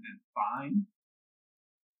it would have been fine.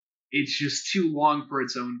 It's just too long for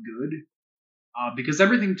its own good. Because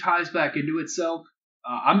everything ties back into itself.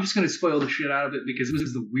 I'm just going to spoil the shit out of it because this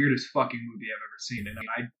is the weirdest fucking movie I've ever seen. And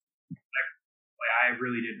I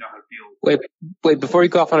really didn't know how to feel. Wait, before you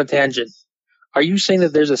go off on a tangent, are you saying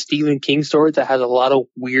that there's a Stephen King story that has a lot of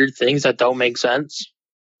weird things that don't make sense?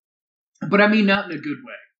 But I mean, not in a good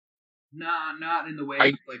way. Not in the way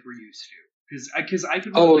like we're used to. Because I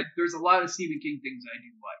can there's a lot of Stephen King things I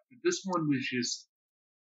do like, but this one was just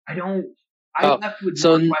I left with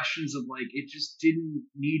more questions of like it just didn't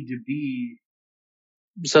need to be.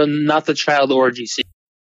 So not the child orgy scene.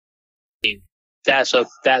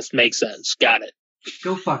 That makes sense. Got it.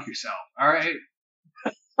 Go fuck yourself. All right.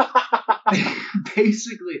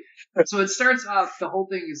 Basically, so it starts off. The whole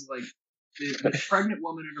thing is like this pregnant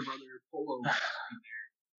woman and her brother pull over.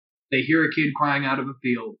 They hear a kid crying out of a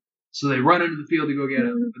field, so they run into the field to go get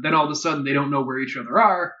him. But then all of a sudden, they don't know where each other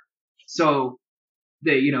are. So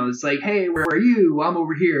they, it's like, hey, where are you? I'm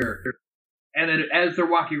over here. And then as they're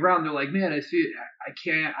walking around, they're like, man, I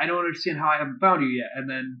don't understand how I haven't found you yet. And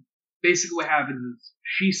then basically what happens is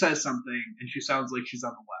she says something and she sounds like she's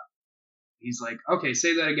on the left. He's like, okay,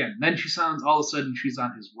 say that again. Then all of a sudden she's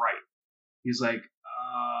on his right. He's like,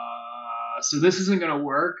 so this isn't going to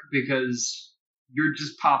work because you're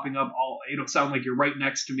just popping up it'll sound like you're right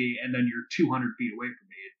next to me and then you're 200 feet away from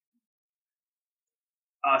me.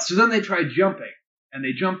 So then they try jumping. And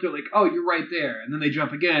they jump, they're like, oh, you're right there. And then they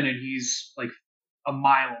jump again, and he's like a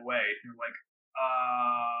mile away. You're like,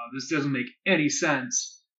 this doesn't make any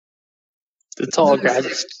sense. The tall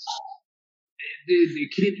grass.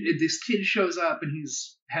 This kid shows up and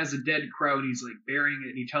has a dead crow and he's like burying it,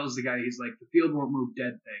 and he tells the guy, he's like, the field won't move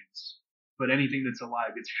dead things, but anything that's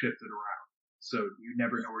alive gets shifted around, so you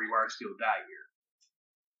never know where you are, so you'll die here.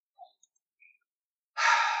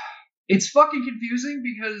 It's fucking confusing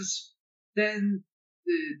because then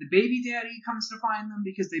the baby daddy comes to find them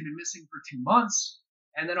because they've been missing for 2 months,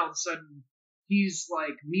 and then all of a sudden he's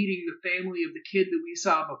like meeting the family of the kid that we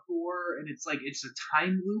saw before, and it's like it's a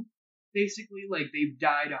time loop. Basically, like, they've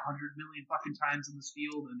died 100 million fucking times in this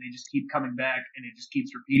field, and they just keep coming back, and it just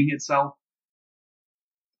keeps repeating itself.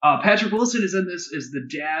 Patrick Wilson is in this as the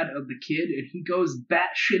dad of the kid, and he goes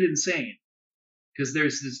batshit insane. Because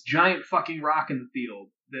there's this giant fucking rock in the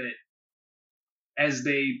field that, as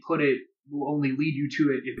they put it, will only lead you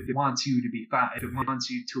to it if it wants you to be fine, if it wants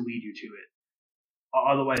you to lead you to it.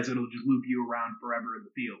 Otherwise, it'll just loop you around forever in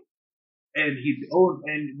the field.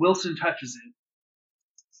 And Wilson touches it.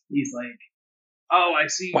 He's like, oh, I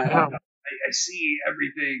see. Wow. I see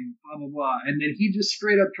everything, blah, blah, blah. And then he just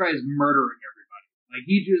straight up tries murdering everybody. Like,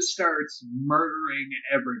 he just starts murdering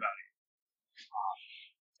everybody.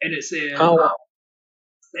 And it says,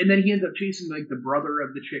 and then he ends up chasing, like, the brother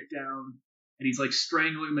of the chick down. And he's, like,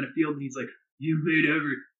 strangling him in a field. And he's like, you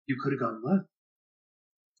could have gone left.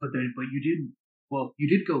 But you didn't. Well, you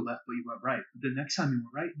did go left, but you went right. But the next time you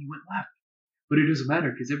went right, you went left. But it doesn't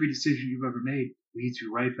matter, because every decision you've ever made leads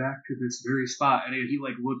you right back to this very spot. And he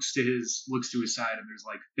like looks to his side, and there's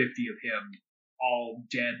like 50 of him, all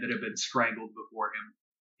dead, that have been strangled before him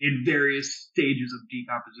in various stages of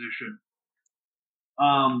decomposition.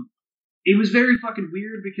 It was very fucking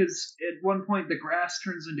weird because at one point the grass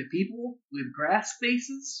turns into people with grass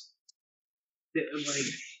faces. That, like,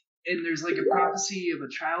 and there's like a prophecy of a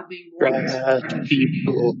child being born. Grass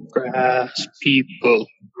people. Grass people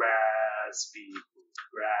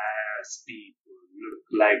look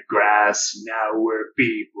like grass. Now we're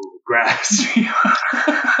people. Grass people.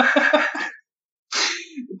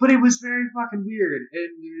 But it was very fucking weird.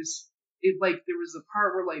 And there was a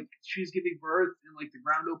part where like she's giving birth and like the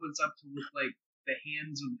ground opens up to look like the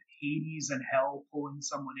hands of Hades and hell pulling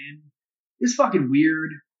someone in. It's fucking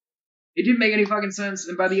weird. It didn't make any fucking sense.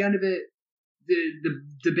 And by the end of it,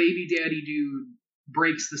 the baby daddy dude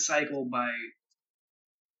breaks the cycle by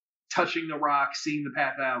touching the rock, seeing the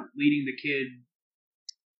path out, leading the kid.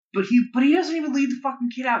 But he doesn't even lead the fucking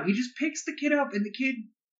kid out. He just picks the kid up, and the kid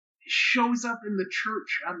shows up in the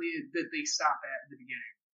church that they stop at the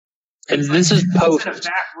beginning. And this is post. He's in a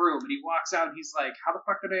back room, and he walks out, and he's like, how the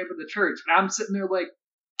fuck did I enter the church? And I'm sitting there like,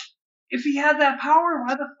 if he had that power,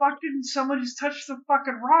 why the fuck didn't someone just touch the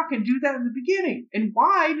fucking rock and do that in the beginning? And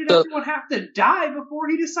why did everyone have to die before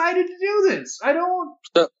he decided to do this? I don't...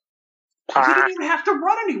 He didn't even have to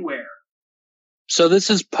run anywhere. So this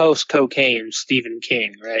is post-cocaine Stephen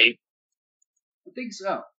King, right? I think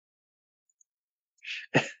so.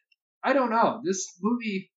 I don't know. This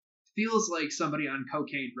movie feels like somebody on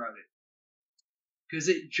cocaine wrote it. Because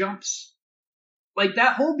it jumps... Like,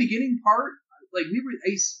 that whole beginning part, like, we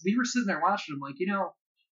were sitting there watching them, like, you know,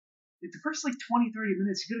 like the first, like, 20, 30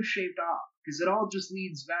 minutes, you could have shaved off. Because it all just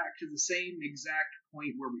leads back to the same exact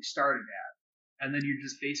point where we started at. And then you're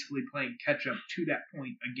just basically playing catch-up to that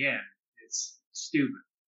point again. It's stupid.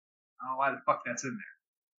 I don't know why the fuck that's in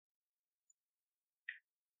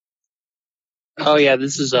there. Oh, yeah,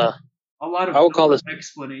 this is a lot of I would call this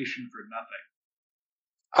explanation for nothing.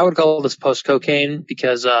 I would call this post-cocaine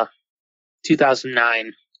because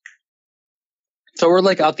 2009. So we're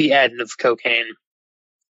like out the end of cocaine.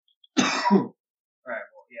 Alright, well,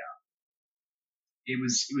 yeah. It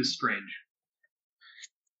was strange.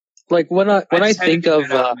 Like when I think of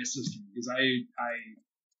my system, because I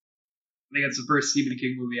think it's the first Stephen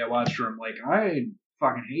King movie I watched where I'm like, I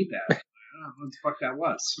fucking hate that. I don't know what the fuck that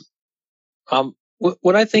was.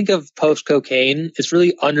 When I think of post-cocaine, it's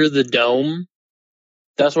really Under the Dome.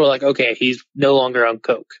 That's where like, okay, he's no longer on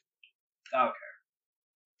coke. Okay.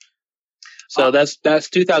 So that's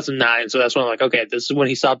 2009. So that's when I'm like, okay, this is when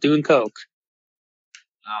he stopped doing coke.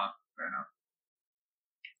 Oh, fair enough.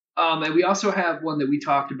 And we also have one that we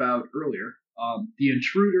talked about earlier, The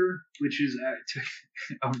Intruder, which is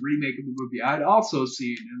a remake of the movie I'd also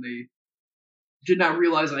seen, and they did not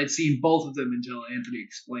realize I'd seen both of them until Anthony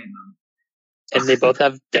explained them. And they both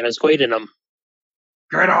have Dennis Quaid in them.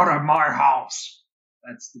 Get out of my house!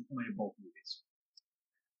 That's the point of both movies.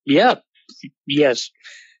 Yeah. Yes.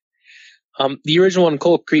 The original one,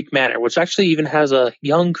 Cold Creek Manor, which actually even has a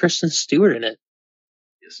young Kristen Stewart in it.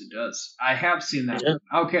 Yes, it does. I have seen that Yeah.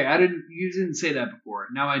 one. Okay, you didn't say that before.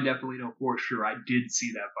 Now I definitely know for sure I did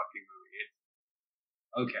see that fucking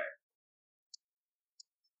movie. Okay.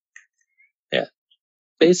 Yeah.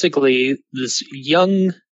 Basically, this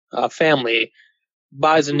young family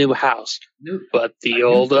buys a new house, but the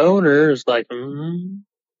old owner is like, A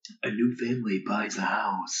new family buys a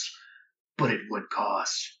house, but at what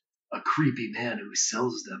cost? A creepy man who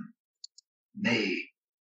sells them may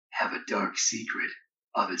have a dark secret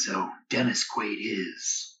of his own. Dennis Quaid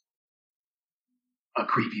is a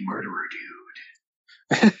creepy murderer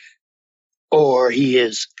dude. or he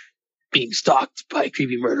is being stalked by a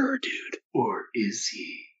creepy murderer dude. Or is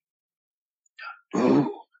he?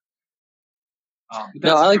 Ooh.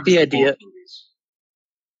 No, I like the idea.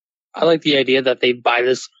 I like the idea that they buy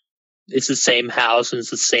this. It's the same house and it's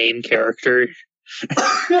the same character.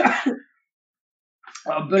 But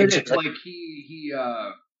it is like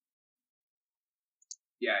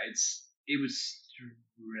it was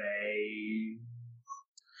strange.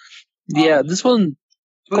 Yeah, this one,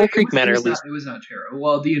 Cold Creek Manor, at least. It was not terrible.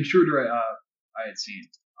 Well, The Intruder, I had seen,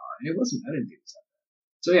 and it wasn't. I didn't think it was that bad.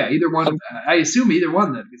 So yeah, either one. I assume either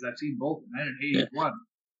one then, because I've seen both, and I didn't hate one.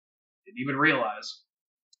 Didn't even realize.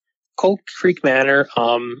 Cold Creek Manor,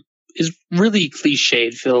 is really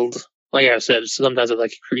cliche filled. Like I said, sometimes it's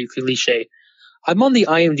like pretty cliche. I'm on the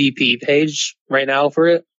IMDb page right now for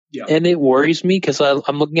it, and it worries me because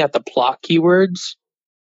I'm looking at the plot keywords,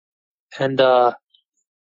 and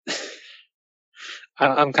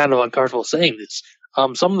I'm kind of uncomfortable saying this.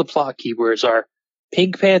 Some of the plot keywords are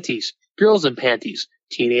pink panties, girls in panties,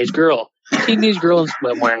 teenage girl in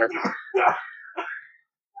swimwear.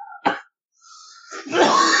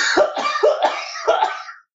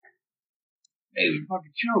 Hey, you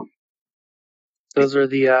fucking choke. Those are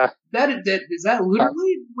the is that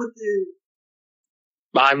literally what the?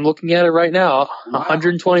 I'm looking at it right now. Wow.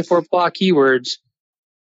 124 plot keywords.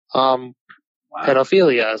 Wow.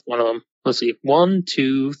 Pedophilia is one of them. Let's see. 1,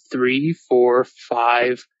 2, 3, 4,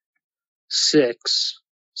 5, 6.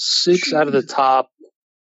 6 out of the top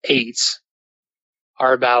 8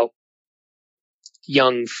 are about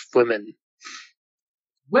young women.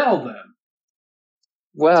 Well then.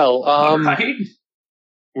 Well, right.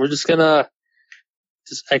 We're just gonna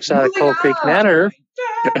X out of Cold Creek Manor.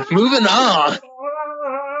 Moving on.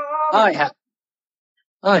 I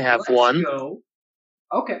have one. Go.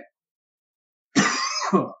 Okay.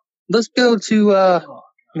 Let's go to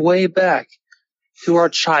way back to our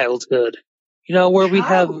childhood. You know, where we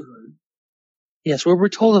have where we're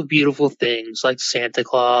told of beautiful things like Santa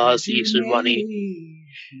Claus, Easter Bunny,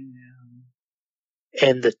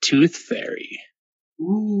 and the Tooth Fairy.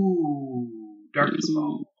 Ooh, Darkness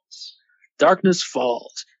Falls. Darkness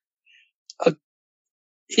Falls. A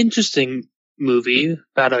interesting movie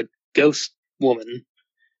about a ghost woman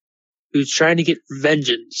who's trying to get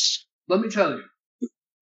vengeance. Let me tell you,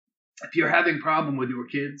 if you're having a problem with your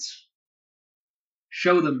kids,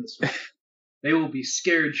 show them this one. They will be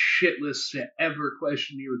scared shitless to ever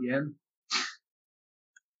question you again.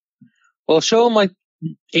 Well, show them like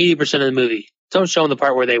 80% of the movie. Don't show them the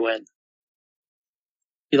part where they win.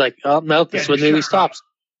 Be like, oh, no, this is when the movie stops.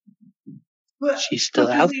 But, she's still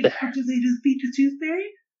out there. Did they just beat the Tooth Fairy?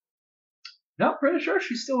 No, pretty sure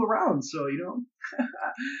she's still around, so, you know.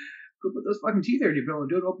 Go put those fucking teeth there in your pillow and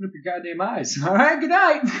don't open up your goddamn eyes. All right, good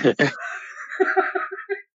night.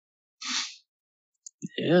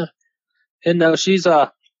 Yeah. And she's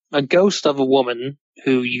a ghost of a woman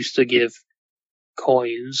who used to give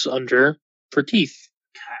coins under for teeth.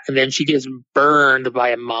 And then she gets burned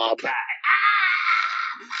by a mob.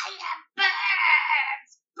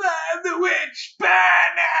 Burn the witch, burn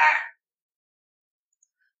her!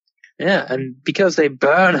 Yeah, and because they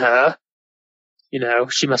burn her, you know,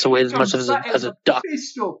 she must have weighed as much as a duck.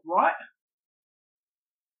 Stuff, right?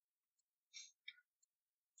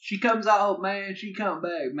 She comes out, man, she come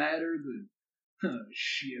back madder than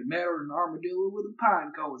shit, madder than an armadillo with a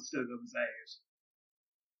pine cone stuck up his ass.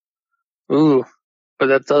 Ooh, but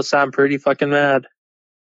that does sound pretty fucking mad.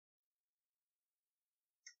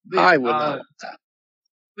 But, I would not want that.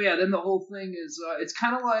 But yeah, then the whole thing is, it's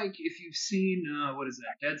kind of like if you've seen, what is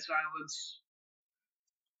that, Dead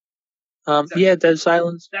Silence? Yeah, Dead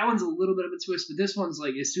Silence. That one's a little bit of a twist, but this one's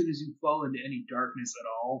like, as soon as you fall into any darkness at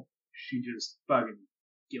all, she just fucking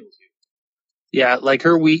kills you. Yeah, like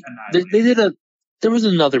her there was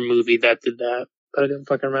another movie that did that, but I didn't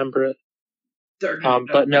fucking remember it.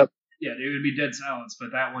 But no. Yeah, it would be Dead Silence,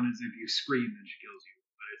 but that one is if you scream, then she kills you.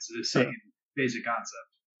 But it's the same basic concept.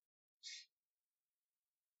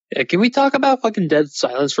 Yeah, can we talk about fucking Dead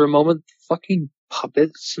Silence for a moment? Fucking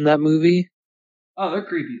puppets in that movie. Oh, they're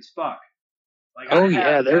creepy as fuck. Like, Oh,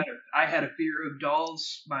 yeah, they're... I had a fear of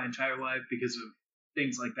dolls my entire life because of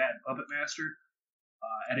things like that, Puppet Master,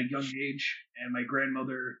 at a young age. And my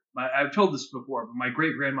grandmother, I've told this before, but my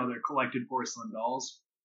great grandmother collected porcelain dolls.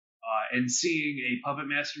 And seeing a Puppet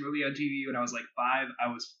Master movie on TV when I was like 5,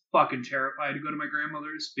 I was fucking terrified to go to my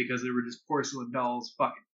grandmother's because there were just porcelain dolls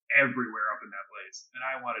fucking everywhere up in that place, and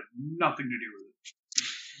I wanted nothing to do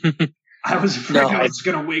with it. I was afraid I was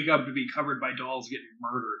going to wake up to be covered by dolls getting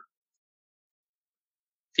murdered.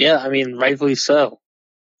 Yeah, I mean, rightfully so.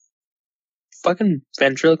 Fucking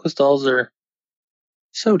ventriloquist dolls are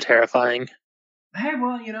so terrifying. Hey,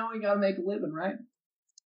 well, you know, we gotta make a living, right?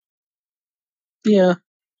 Yeah.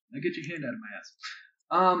 Now get your hand out of my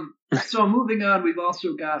ass. So moving on, we've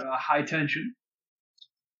also got High Tension.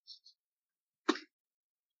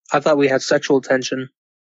 I thought we had sexual tension.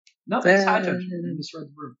 No, it's High Tension. You misread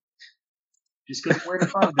the room. Just because we're in a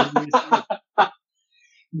fun doesn't mean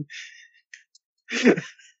it's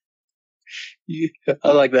yeah,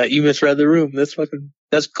 I like that. You misread the room.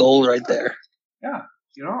 That's gold right there. Yeah.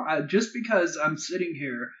 You know, just because I'm sitting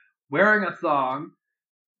here wearing a thong,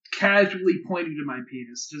 casually pointing to my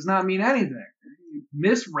penis, does not mean anything. You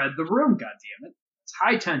misread the room, goddammit. It's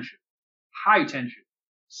High Tension. High Tension.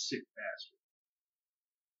 Sick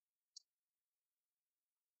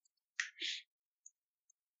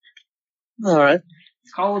bastard. All right.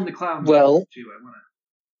 Call in the clown. Well, too. I want to.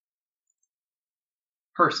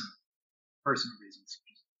 Personal reasons.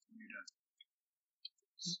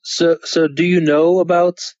 So do you know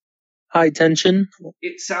about High Tension?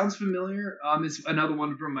 It sounds familiar. It's another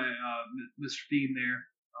one from my Mr. Fiend there.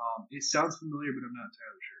 It sounds familiar, but I'm not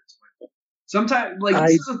entirely sure. It's like sometimes, like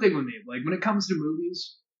this is the thing with me. Like when it comes to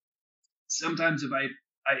movies, sometimes if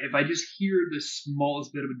I just hear the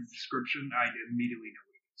smallest bit of a description, I immediately know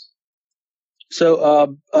what it is.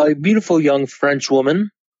 So a beautiful young French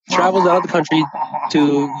woman travels out of the country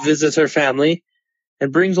to visit her family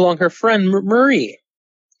and brings along her friend Marie.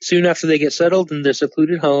 Soon after they get settled in their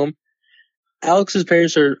secluded home, Alex's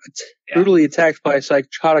parents are brutally attacked by a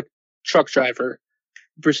psychotic truck driver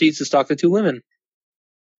who proceeds to stalk the two women.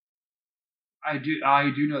 I do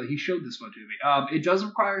know that he showed this one to me. It does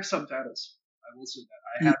require subtitles. I will say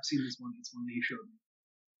that. I have seen this one. It's one that he showed me.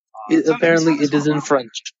 Apparently, it is in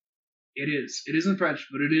French. It is. It is in French,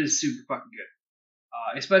 but it is super fucking good.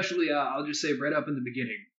 Especially, I'll just say right up in the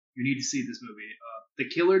beginning, you need to see this movie. The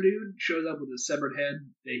killer dude shows up with a severed head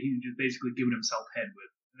that he's just basically giving himself head with.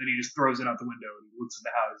 And then he just throws it out the window and he looks at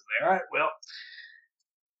the house. He's like, all right, well,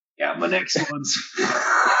 yeah, my next one's.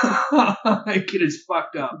 That kid is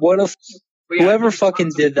fucked up. What if whoever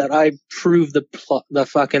fucking did that, I proved the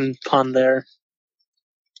fucking pun there.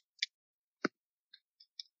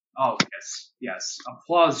 Oh, yes.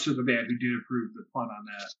 Applause to the man who did approve the pun on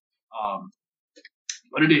that.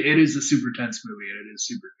 But it is a super tense movie and it is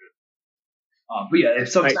super good. But yeah, if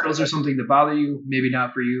subtitles are something to bother you, maybe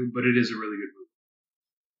not for you, but it is a really good movie.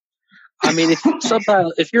 I mean,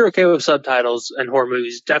 if you're okay with subtitles and horror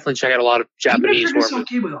movies, definitely check out a lot of Japanese horror movies.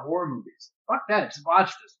 Okay with horror movies. Fuck that. Just watch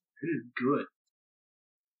this. It is good.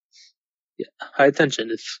 Yeah, High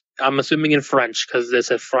Tension. I'm assuming in French because it's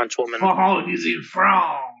a French woman. Oh, he's in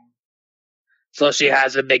France. So she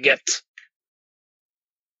has a baguette.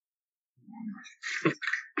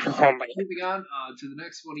 Oh my God. Moving on to the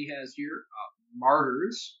next one he has here,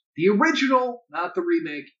 Martyrs. The original, not the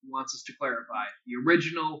remake. He wants us to clarify. The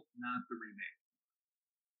original, not the remake.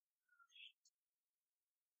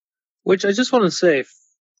 Which I just want to say,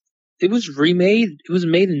 it was remade. It was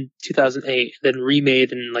made in 2008, then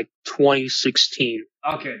remade in like 2016.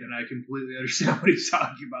 Okay, then I completely understand what he's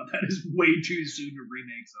talking about. That is way too soon to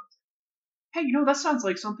remake something. Hey, you know, that sounds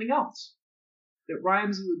like something else. That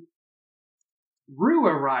rhymes with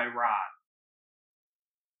Ruarai Rod.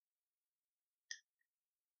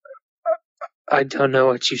 I don't know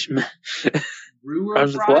what you meant.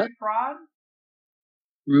 Rhymes with what? Rod?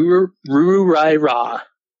 Ruarai Rod.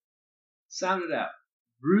 Sound it out.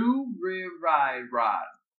 Ruarai Rod.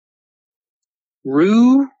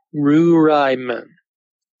 Ruarai Man.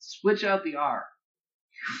 Switch out the R.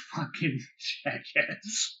 You fucking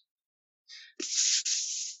jackass.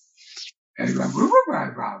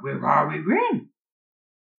 Ruarai Rod. Where are we in?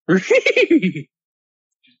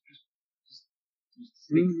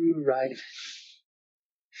 Right.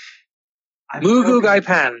 Mugu Gai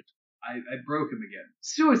Pan. I broke him again.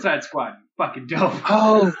 Suicide Squad, you fucking dope.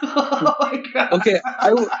 Oh. Oh my God. Okay,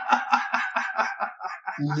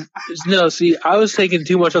 no, see, I was taking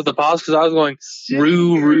too much of the pause because I was going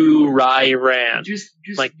Rai Ran. Just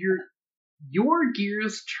like your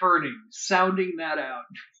gears turning, sounding that out.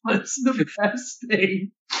 What's the best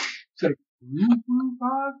thing? It's like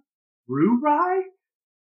Roo-Rai?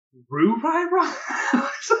 Roo-Rai-Rai? I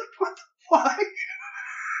was like, what the fuck?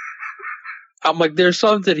 I'm like, there's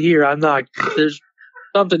something here. There's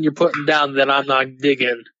something you're putting down that I'm not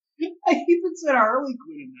digging. I even said Harley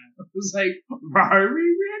Quinn in that. I was like,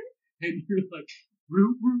 Rari-Rin? And you're like,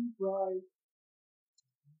 Roo-Rai.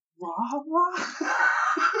 Rah-Rah?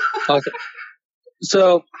 Okay.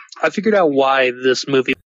 So, I figured out why this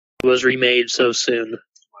movie was remade so soon.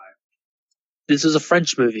 Why? This is a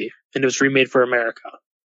French movie, and it was remade for America.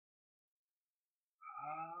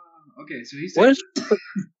 Okay, so he said... What is...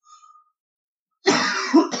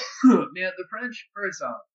 Man, the French, first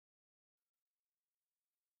off,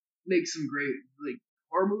 make some great, like,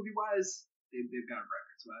 horror movie-wise, they've got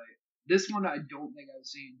records, right? This one I don't think I've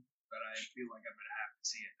seen, but I feel like I'm gonna have to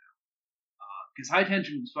see it now. Because High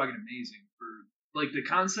Tension was fucking amazing for, like, the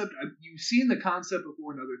concept. You've seen the concept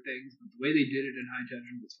before in other things, but the way they did it in High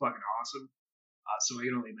Tension was fucking awesome. So I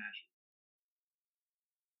can only imagine.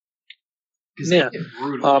 Because they get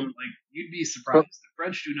brutal. Like, you'd be surprised. The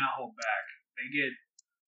French do not hold back. They get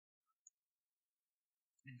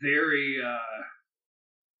very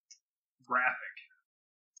graphic.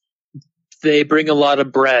 They bring a lot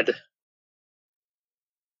of bread.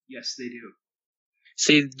 Yes, they do.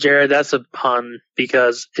 See, Jared, that's a pun,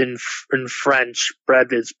 because in French,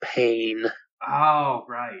 bread is pain. Oh,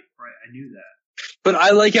 right. I knew that. But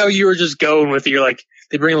I like how you were just going with it. You're like,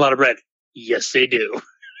 they bring a lot of bread. Yes, they do.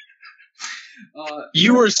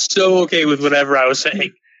 You were so okay with whatever I was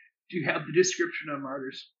saying. Do you have the description on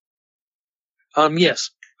Martyrs? Yes.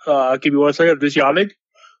 Give me 1 second. This yawning?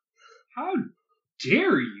 How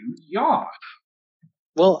dare you yawn?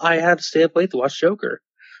 Well, I had to stay up late to watch Joker.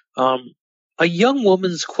 A young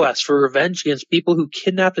woman's quest for revenge against people who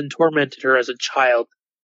kidnapped and tormented her as a child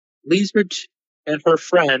leads her and her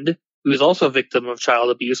friend, who is also a victim of child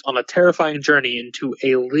abuse, on a terrifying journey into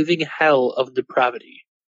a living hell of depravity.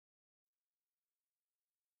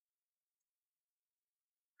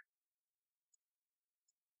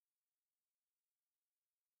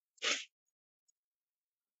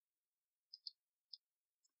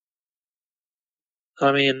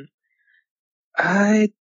 I mean,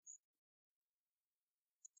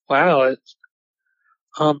 wow.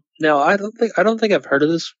 No, I don't think I've heard of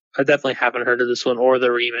this. I definitely haven't heard of this one or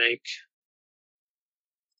the remake.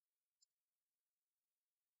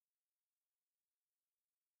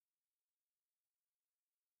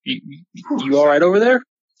 You all right over there?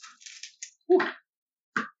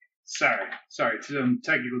 Sorry. Some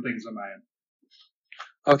technical things on my end.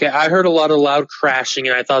 Okay, I heard a lot of loud crashing,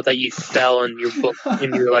 and I thought that you fell and your book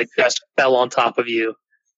and your desk fell on top of you.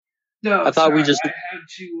 No, I thought we just.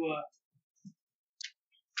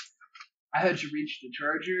 I had to reach the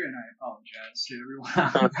charger, and I apologize to everyone.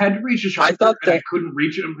 I had to reach the charger, and I couldn't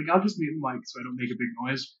reach it. I'm like, I'll just mute the mic so I don't make a big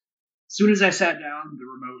noise. As soon as I sat down, the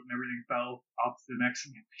remote and everything fell off the next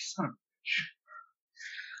thing. Son of a bitch.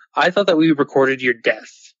 I thought that we recorded your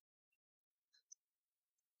death.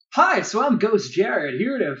 Hi, so I'm Ghost Jared,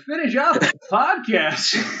 here to finish off the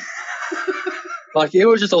podcast. It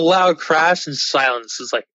was just a loud crash and silence.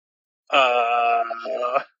 It's like,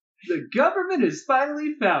 The government has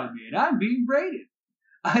finally found me, and I'm being raided.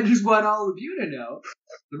 I just want all of you to know,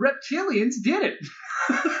 the reptilians did it.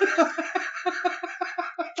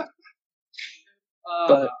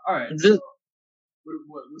 All right. So,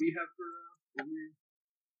 what do you have for?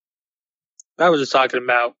 I was just talking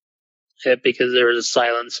about it because there was a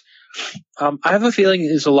silence. I have a feeling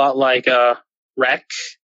it's a lot like Rec,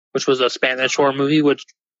 which was a Spanish horror movie, which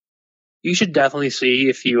you should definitely see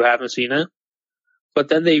if you haven't seen it. But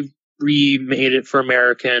then they remade it for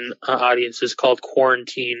American audiences called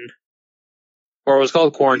Quarantine. Or it was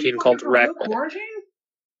called Quarantine, called Rec. Quarantine?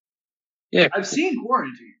 Yeah. I've seen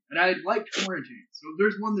Quarantine, and I liked Quarantine. So if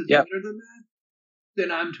there's one that's better than that,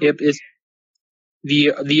 then I'm totally it's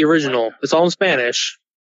the original. It's all in Spanish,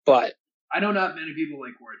 but I know not many people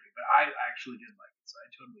like Quarantine, but I actually did like it, so I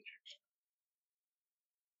totally checked it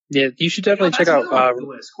out. Yeah, you should definitely check out the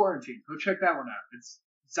list. Quarantine. Go check that one out. It's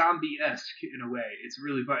zombie-esque in a way. It's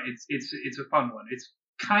really fun. It's a fun one. It's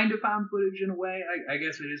kind of found footage in a way. I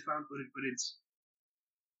guess it is found footage, but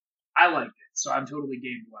I liked it, so I'm totally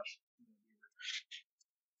game to watch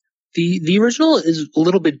it. The original is a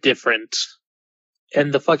little bit different,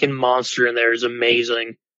 and the fucking monster in there is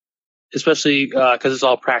amazing, especially because it's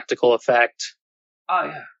all practical effect. Oh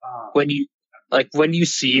yeah. When you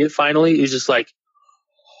see it finally, it's just like.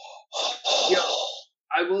 Yeah,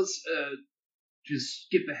 I will just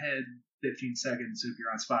skip ahead 15 seconds if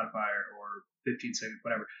you're on Spotify or 15 seconds,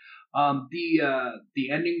 whatever. The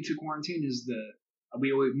ending to Quarantine is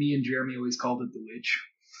me and Jeremy always called it the witch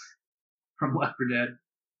from Left 4 Dead.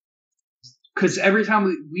 Because every time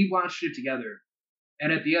we watched it together,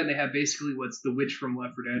 and at the end they have basically what's the witch from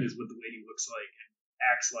Left 4 Dead is what the lady looks like and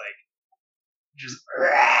acts like, just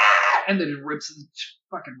and then it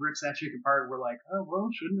fucking rips that chick apart. We're like, oh well,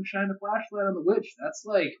 shouldn't have shined a flashlight on the witch. That's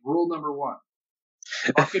like rule number 1.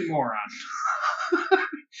 Fucking moron.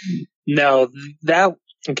 No, that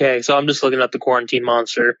okay. So I'm just looking at the Quarantine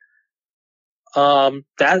Monster.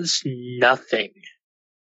 That's nothing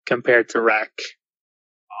compared to Wreck.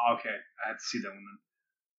 Okay, I have to see that one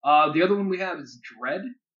then. The other one we have is Dread.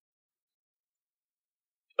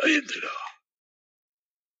 I am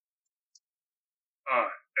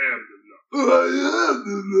the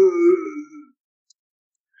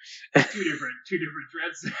Two different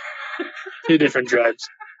dreads. Two different dreads.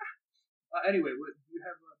 Anyway, what do you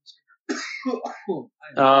have?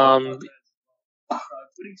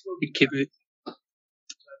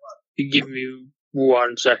 Give me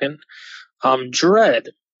 1 second. Dread.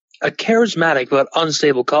 A charismatic but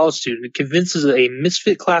unstable college student convinces a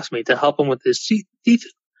misfit classmate to help him with his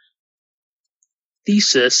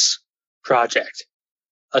thesis project,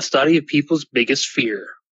 a study of people's biggest fear.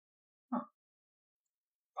 Huh.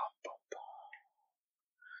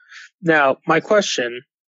 Now, my question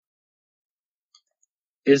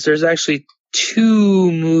is there's actually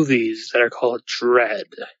 2 movies that are called Dread.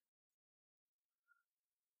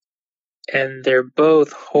 And they're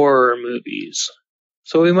both horror movies.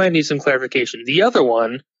 So we might need some clarification. The other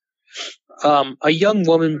one, a young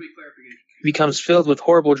woman becomes filled with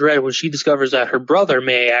horrible dread when she discovers that her brother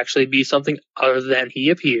may actually be something other than he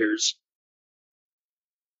appears.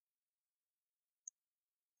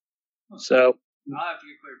 So, I'll have to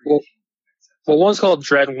get clarification. well, one's called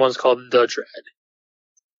Dread and one's called The Dread.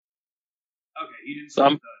 Okay, he didn't say So The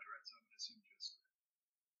Dread, so I'm going to assume just.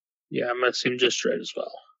 Yeah, I'm going to assume just Dread as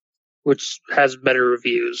well, which has better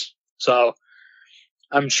reviews. So,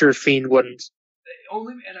 I'm sure Fiend wouldn't.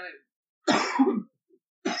 Only, and I.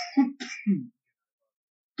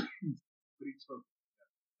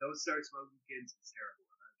 Don't start smoking, kids. It's terrible.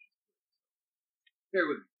 Bear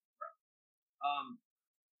with me.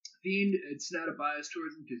 Fiend, it's not a bias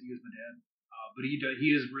towards him because he was my dad, but he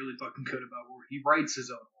is really fucking good about horror. He writes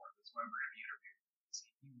his own horror. That's why we're gonna be interviewing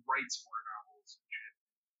him. He writes horror novels and shit.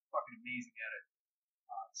 He's fucking amazing at it.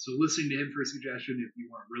 So listening to him for a suggestion, if you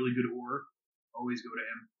want really good horror, always go to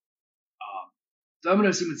him. So I'm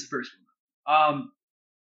gonna assume it's the first one.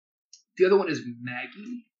 The other one is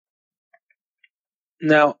Maggie.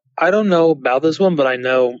 Now, I don't know about this one, but I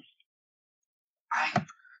know.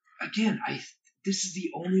 This is the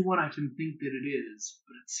only one I can think that it is,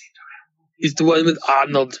 but at the same time, It's the one with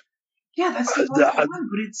Arnold. Yeah, that's the only one,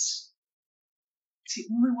 but it's the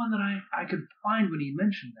only one that I could find when he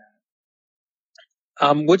mentioned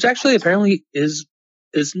that. Which actually apparently is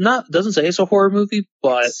not, doesn't say it's a horror movie,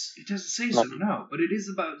 but It doesn't say so, no, but it is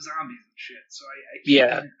about zombies and shit, so I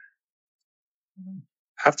yeah.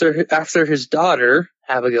 After his daughter,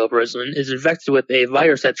 Abigail Breslin, is infected with a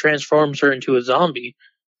virus that transforms her into a zombie,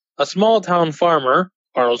 a small-town farmer,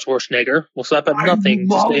 Arnold Schwarzenegger, will stop at nothing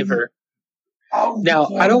to save her. Now,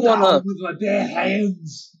 I don't want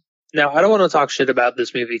to talk shit about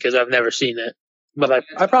this movie because I've never seen it, but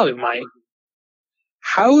I probably might.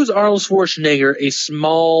 How is Arnold Schwarzenegger a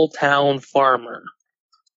small-town farmer?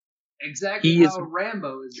 Exactly how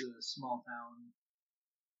Rambo is a small-town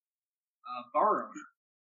bar owner.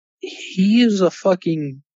 He is a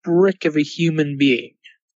fucking brick of a human being.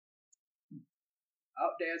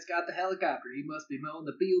 Oh, Dad's got the helicopter. He must be mowing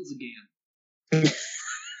the fields again.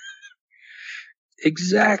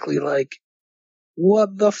 Exactly, like,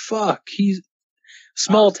 what the fuck? He's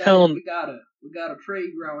small town. We got a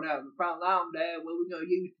tree growing out in the front lawn, Dad. What are we gonna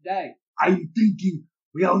use today? I'm thinking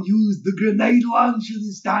we'll use the grenade launcher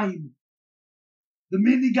this time. The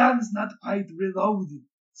minigun's not quite reloaded,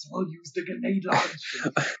 so we'll use the grenade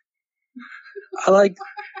launcher.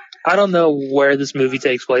 I don't know where this movie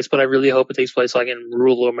takes place, but I really hope it takes place like in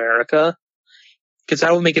rural America, because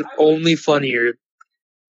that would make it only funnier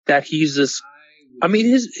that he's this. I mean,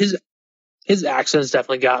 his accent's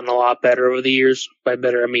definitely gotten a lot better over the years. By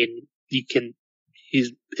better, I mean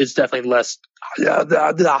it's definitely less.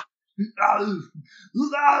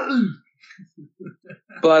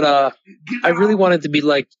 But I really want it to be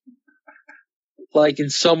like in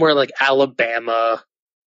somewhere like Alabama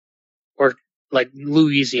or like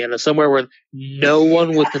Louisiana, somewhere where no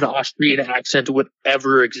one with an Austrian accent would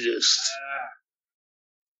ever exist.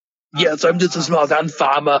 Yes, I'm just a small town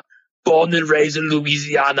farmer, born and raised in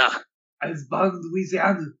Louisiana. I was born in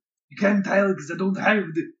Louisiana. You can't tell because I don't have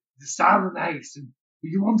the southern accent. But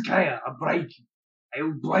you won't care. I'll break you. I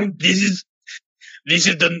will break you. This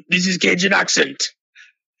is Cajun accent.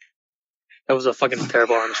 That was a fucking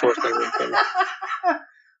terrible Arnold Schwarzenegger thing.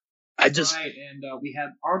 I just Right, and we have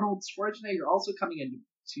Arnold Schwarzenegger also coming in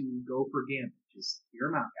to go for Gambit. Just hear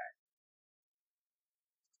him out,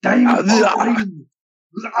 guys. Damn Wolverine!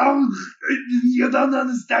 You don't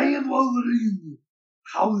understand Wolverine!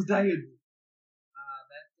 How's that?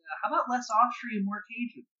 How about less Austrian, more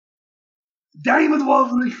Cajun? Damn it,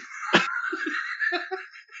 Wolverine!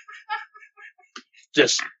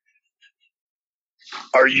 just.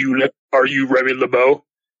 Are you Remy LeBeau?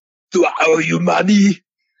 Do I owe you money?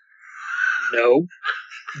 No.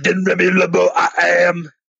 Then Remy LeBeau, I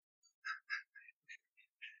am.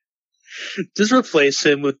 Just replace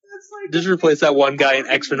him with. Just replace that one guy in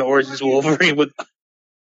X-Men Origins Wolverine with.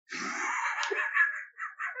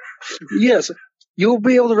 Yes, you'll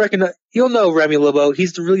be able to recognize. You'll know Remy LeBeau.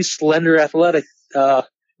 He's the really slender, athletic,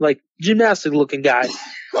 like gymnastic-looking guy.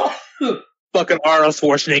 Fucking Arnold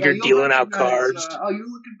Schwarzenegger dealing out cards. Oh, you're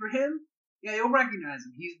looking for him? Yeah, you'll recognize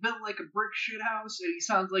him. He's built like a brick shithouse, and he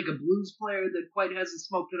sounds like a blues player that quite hasn't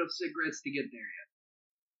smoked enough cigarettes to get there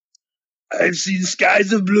yet. I've seen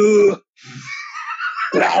skies of blue,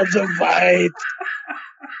 clouds of white.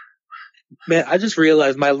 Man, I just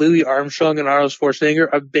realized my Louis Armstrong and Arnold Schwarzenegger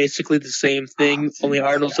are basically the same thing, only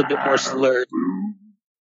Arnold's a bit more slurred.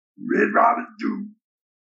 Red Robin do.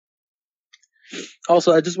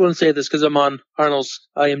 Also, I just want to say this because I'm on Arnold's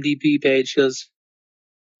IMDb page, because,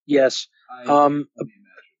 yes, Kung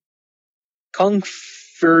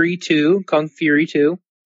Fury 2,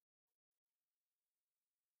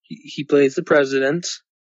 he plays the president.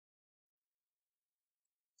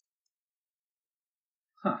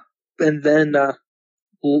 Huh. And then, The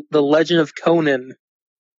Legend of Conan.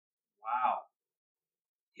 Wow.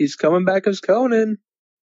 He's coming back as Conan.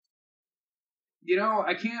 You know,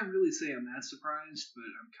 I can't really say I'm that surprised, but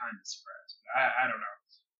I'm kind of surprised. I don't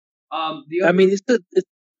know. I mean,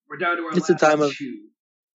 we're down to our it's last the time of. two.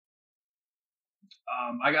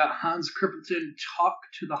 I got Hans Crippleton, Talk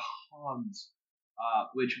to the Hans,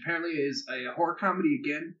 which apparently is a horror comedy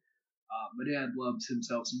again. My dad loves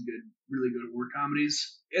himself some really good horror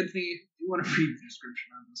comedies. Anthony, do you want to read the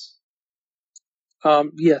description on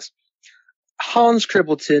this? Yes. Hans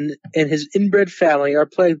Crippleton and his inbred family are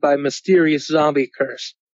plagued by a mysterious zombie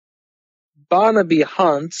curse. Barnaby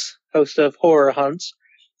Hunts, host of Horror Hunts,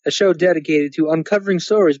 a show dedicated to uncovering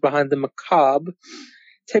stories behind the macabre,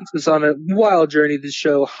 takes us on a wild journey to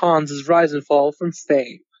show Hans' rise and fall from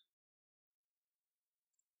fame.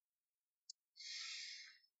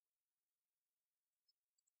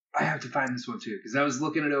 I have to find this one too, because I was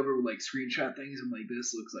looking it over with like screenshot things. I'm like,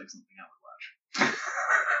 this looks like something I would watch.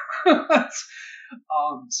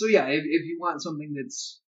 So yeah, if you want something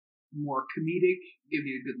that's more comedic, give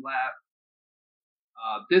you a good laugh,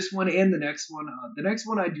 this one and the next one. The next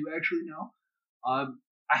one I do actually know.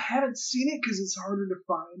 I haven't seen it because it's harder to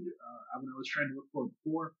find when I was trying to look for it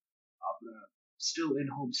before, but still in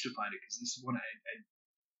hopes to find it because this is one I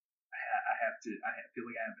feel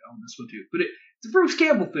like I have to own this one too. But it's a Bruce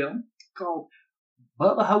Campbell film called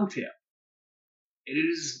Bubba Hotep. It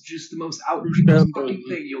is just the most outrageous fucking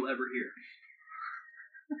thing you'll ever hear.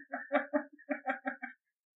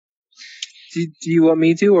 Do you want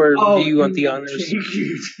me to, or do you want the honors?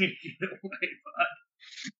 Take it away,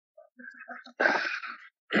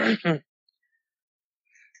 bud.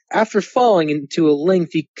 After falling into a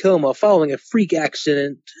lengthy coma following a freak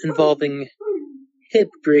accident involving hip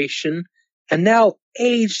abrasion, and now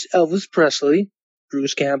aged Elvis Presley,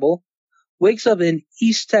 Bruce Campbell, wakes up in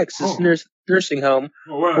East Texas nursing home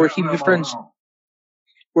where he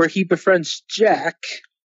befriends Jack,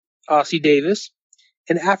 Ossie Davis,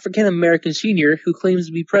 an African American senior who claims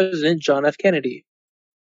to be President John F. Kennedy.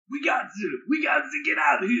 We got to get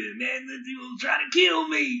out of here, man. They're trying to kill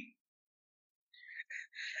me.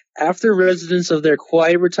 After residents of their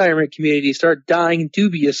quiet retirement community start dying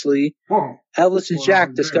dubiously, Elvis and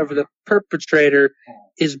Jack discover the perpetrator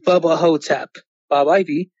is Bubba Hotep, Bob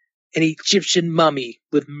Ivy, an Egyptian mummy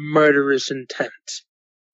with murderous intent.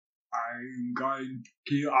 I'm going to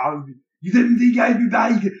kill all of you. You didn't think I'd be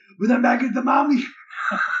back when I'm back at the mommy?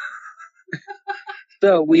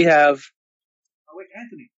 So we have... Oh, wait,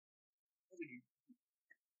 Anthony.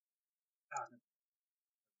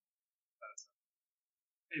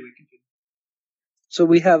 Anyway, continue. So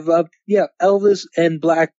we have, Elvis and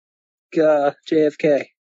Black JFK.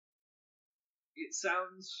 It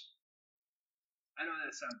sounds... I know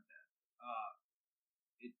that sounds bad.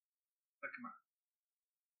 But come on.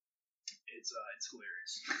 It's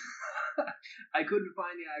hilarious. I couldn't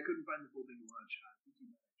find the full thing to watch.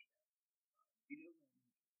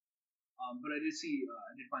 But I did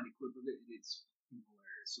find a clip of it, and it's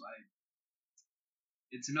hilarious. So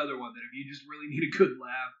It's another one that if you just really need a good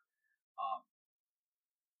laugh,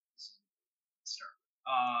 start.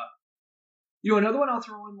 Another one I'll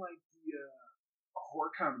throw in like the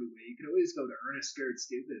horror comedy way. You can always go to Ernest Scared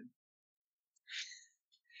Stupid.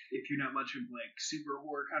 If you're not much of like super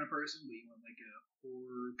horror kind of person, but you want like a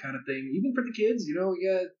horror kind of thing, even for the kids,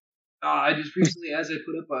 I just recently, as I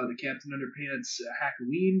put up the Captain Underpants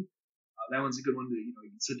Halloween, that one's a good one to you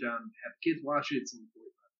can sit down and have kids watch it. It's only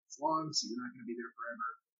 45 minutes long, so you're not going to be there forever.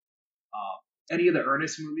 Any of the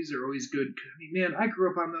Ernest movies are always good. I mean, man, I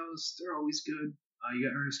grew up on those. They're always good. You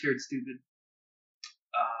got Ernest Scared Stupid.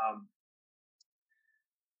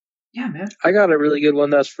 Yeah, man. I got a really good one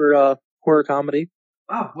that's for horror comedy.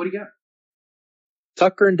 Oh, what do you got?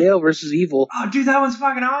 Tucker and Dale versus Evil. Oh, dude, that one's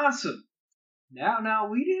fucking awesome. Now,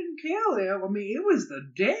 we didn't kill him. I mean, it was the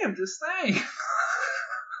damnedest thing.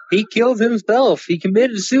 He killed himself. He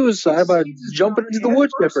committed suicide by jumping into the wood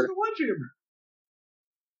chipper.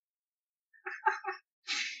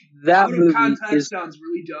 That movie sounds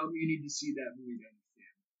really dumb. You need to see that movie to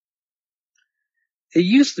understand. It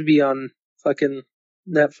used to be on fucking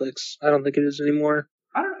Netflix. I don't think it is anymore.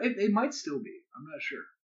 I don't know. It might still be. I'm not sure.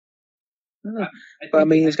 I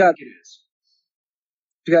mean, it's got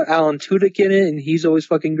Alan Tudyk in it, and he's always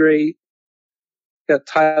fucking great. Got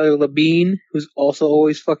Tyler Labine, who's also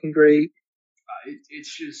always fucking great.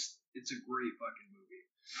 It's a great fucking movie.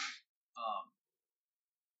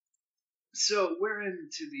 So we're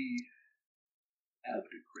into the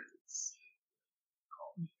after credits.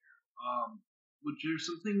 Which there's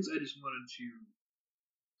some things I just wanted to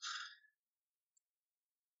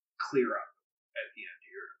clear up at the end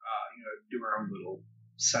here. Do our own little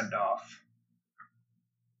send off.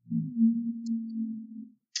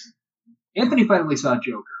 Anthony finally saw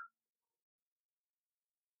Joker.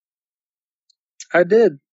 I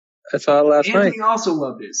did. I saw it last night. Anthony also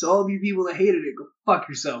loved it. So all of you people that hated it, go fuck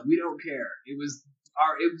yourself. We don't care.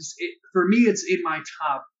 For me. It's in my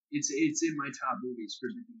top. It's in my top movies for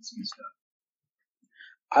the DC stuff.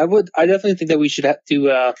 I definitely think that we should do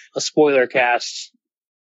a spoiler cast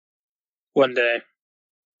one day.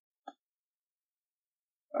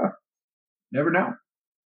 Never know.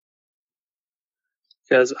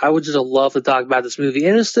 Because I would just love to talk about this movie,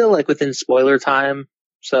 and it's still like within spoiler time,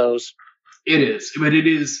 so it is, but it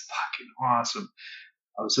is fucking awesome.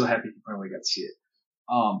 I was so happy you finally got to see it.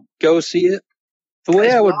 Go see it. The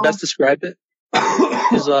way I would best describe it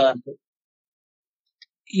is,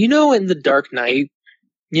 in The Dark Knight,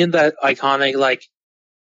 that iconic like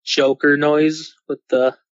Joker noise with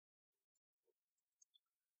the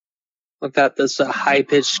like that this high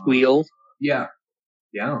pitched squeal. Yeah.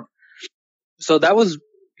 So that was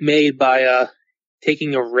made by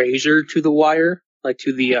taking a razor to the wire, like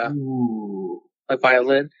to the like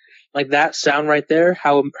violin, like that sound right there.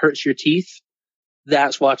 How it hurts your teeth.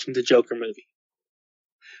 That's watching the Joker movie.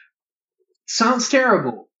 Sounds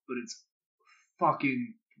terrible, but it's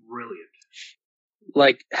fucking brilliant.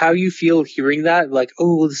 Like how you feel hearing that, like,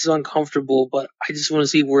 oh, this is uncomfortable, but I just want to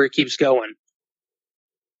see where it keeps going.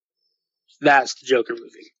 That's the Joker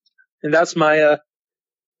movie, and that's my.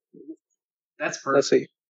 That's perfect. Let's see.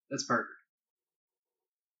 That's perfect.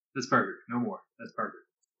 That's perfect. No more. That's perfect.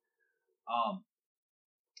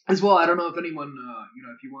 As well, I don't know if anyone,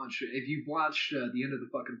 if you've watched The End of the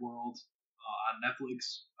Fucking World on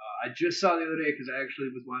Netflix. I just saw the other day because I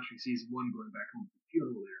actually was watching season 1 going back home from the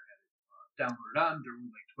funeral there. Downloaded on. They're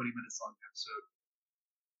only like 20 minutes long episode.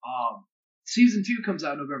 Season 2 comes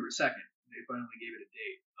out November 2nd. They finally gave it a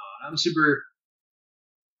date. I'm super.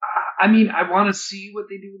 I mean, I want to see what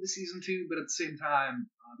they do with the season 2, but at the same time,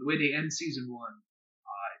 the way they end season 1,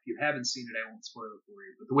 if you haven't seen it, I won't spoil it for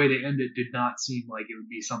you. But the way they end it did not seem like it would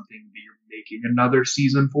be something that you're making another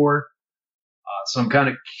season for. So I'm kind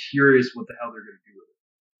of curious what the hell they're going to do with it.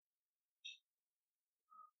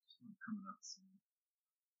 Coming up soon.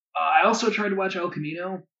 I also tried to watch El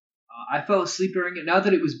Camino. I fell asleep during it. Not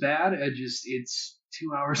that it was bad. It's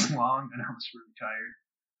 2 hours long, and I was really tired.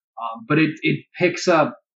 But it picks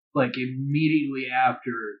up like immediately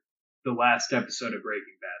after the last episode of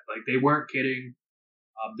Breaking Bad. Like they weren't kidding.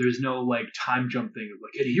 There's no like time jump thing of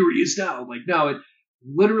like, and here he is now. Like no, it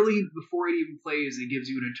literally before it even plays, it gives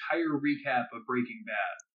you an entire recap of Breaking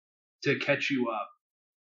Bad to catch you up,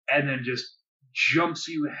 and then just jumps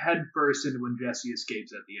you headfirst into when Jesse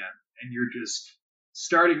escapes at the end, and you're just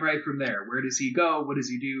starting right from there. Where does he go? What does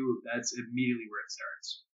he do? That's immediately where it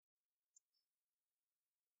starts.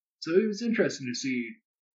 So it was interesting to see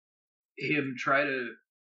him try to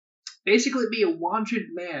basically be a wanted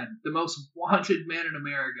man, the most wanted man in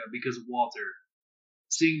America because of Walter.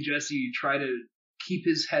 Seeing Jesse try to keep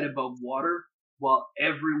his head above water while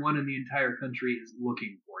everyone in the entire country is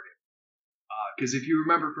looking for him. Because if you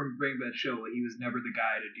remember from Breaking Bad show, like, he was never the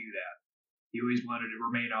guy to do that. He always wanted to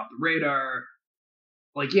remain off the radar.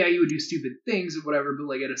 Like, yeah, he would do stupid things and whatever, but,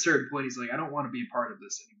 like, at a certain point, he's like, I don't want to be a part of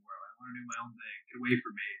this anymore. I want to do my own thing. Get away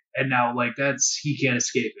from me. And now, like, he can't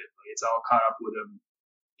escape it. Like, it's all caught up with him.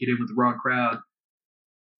 Get in with the wrong crowd.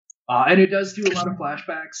 And it does do a lot of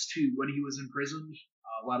flashbacks to when he was in prison.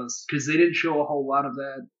 Because they didn't show a whole lot of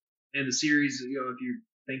that in the series. You know, if you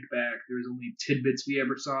think back, there was only tidbits we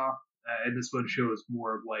ever saw. And this one shows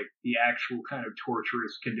more of, like, the actual kind of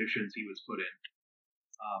torturous conditions he was put in.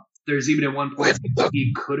 There's even at one point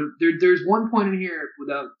he could have. There's one point in here,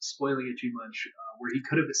 without spoiling it too much, where he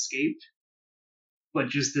could have escaped, but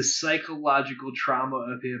just the psychological trauma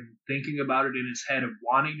of him thinking about it in his head of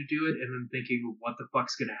wanting to do it, and then thinking, well, what the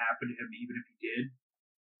fuck's going to happen to him even if he did.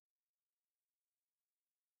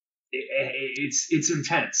 It's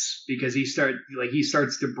intense because he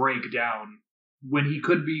starts to break down when he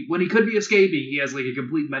could be escaping. He has like a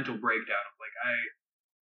complete mental breakdown of like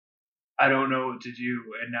I don't know what to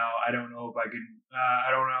do, and now I don't know if I can.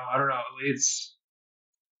 I don't know. It's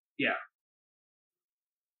yeah.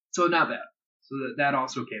 So not bad. So that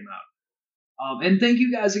also came out. And thank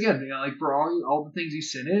you guys again. You know, like for all the things you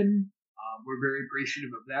sent in. We're very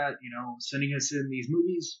appreciative of that. You know, sending us in these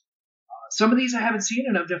movies. Some of these I haven't seen,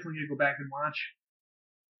 and I'm definitely gonna go back and watch.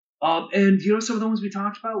 And you know, some of the ones we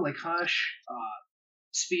talked about, like Hush,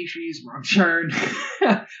 Species, Wrong Turn,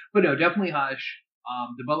 but no, definitely Hush.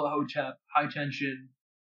 The Bella Hotep, High Tension.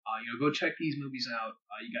 You know, go check these movies out.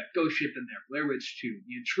 You got Ghost Ship in there, Blair Witch 2,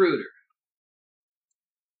 The Intruder.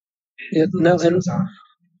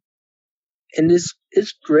 And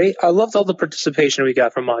it's great. I loved all the participation we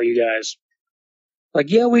got from all you guys. Like,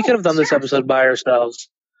 yeah, we could have done this episode by ourselves.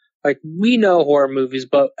 Like, we know horror movies,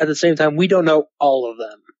 but at the same time, we don't know all of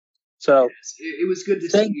them. So it was good to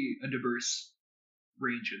see a diverse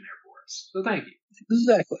range in there for us. So thank you.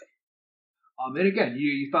 Exactly. And again,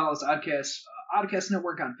 you follow us Oddcast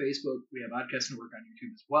Network on Facebook. We have Oddcast Network on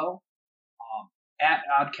YouTube as well. At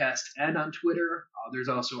OddcastN on Twitter. There's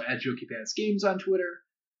also at Jokey Pants Games on Twitter.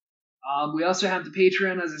 We also have the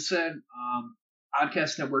Patreon, as I said.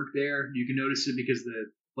 Oddcast Network there. You can notice it because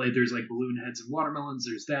there's like balloon heads and watermelons.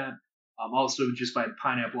 There's that. Also, just by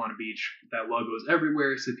Pineapple on a Beach. That logo is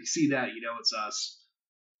everywhere, so if you see that, you know it's us.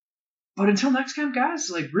 But until next time,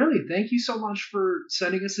 guys, like, really, thank you so much for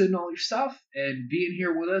sending us in all your stuff and being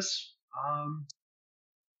here with us.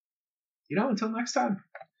 You know, until next time.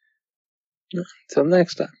 Until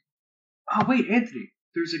next time. Oh, wait, Anthony,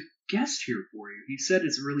 there's a guest here for you. He said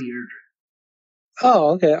it's really urgent.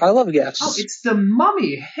 Oh, okay. I love guests. Oh, it's the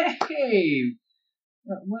mummy. Hey!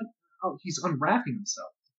 What? Oh, he's unwrapping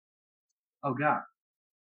himself. Oh, God.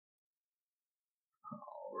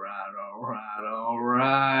 All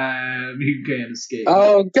right. You can't escape.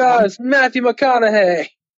 Oh, God, it's Matthew McConaughey.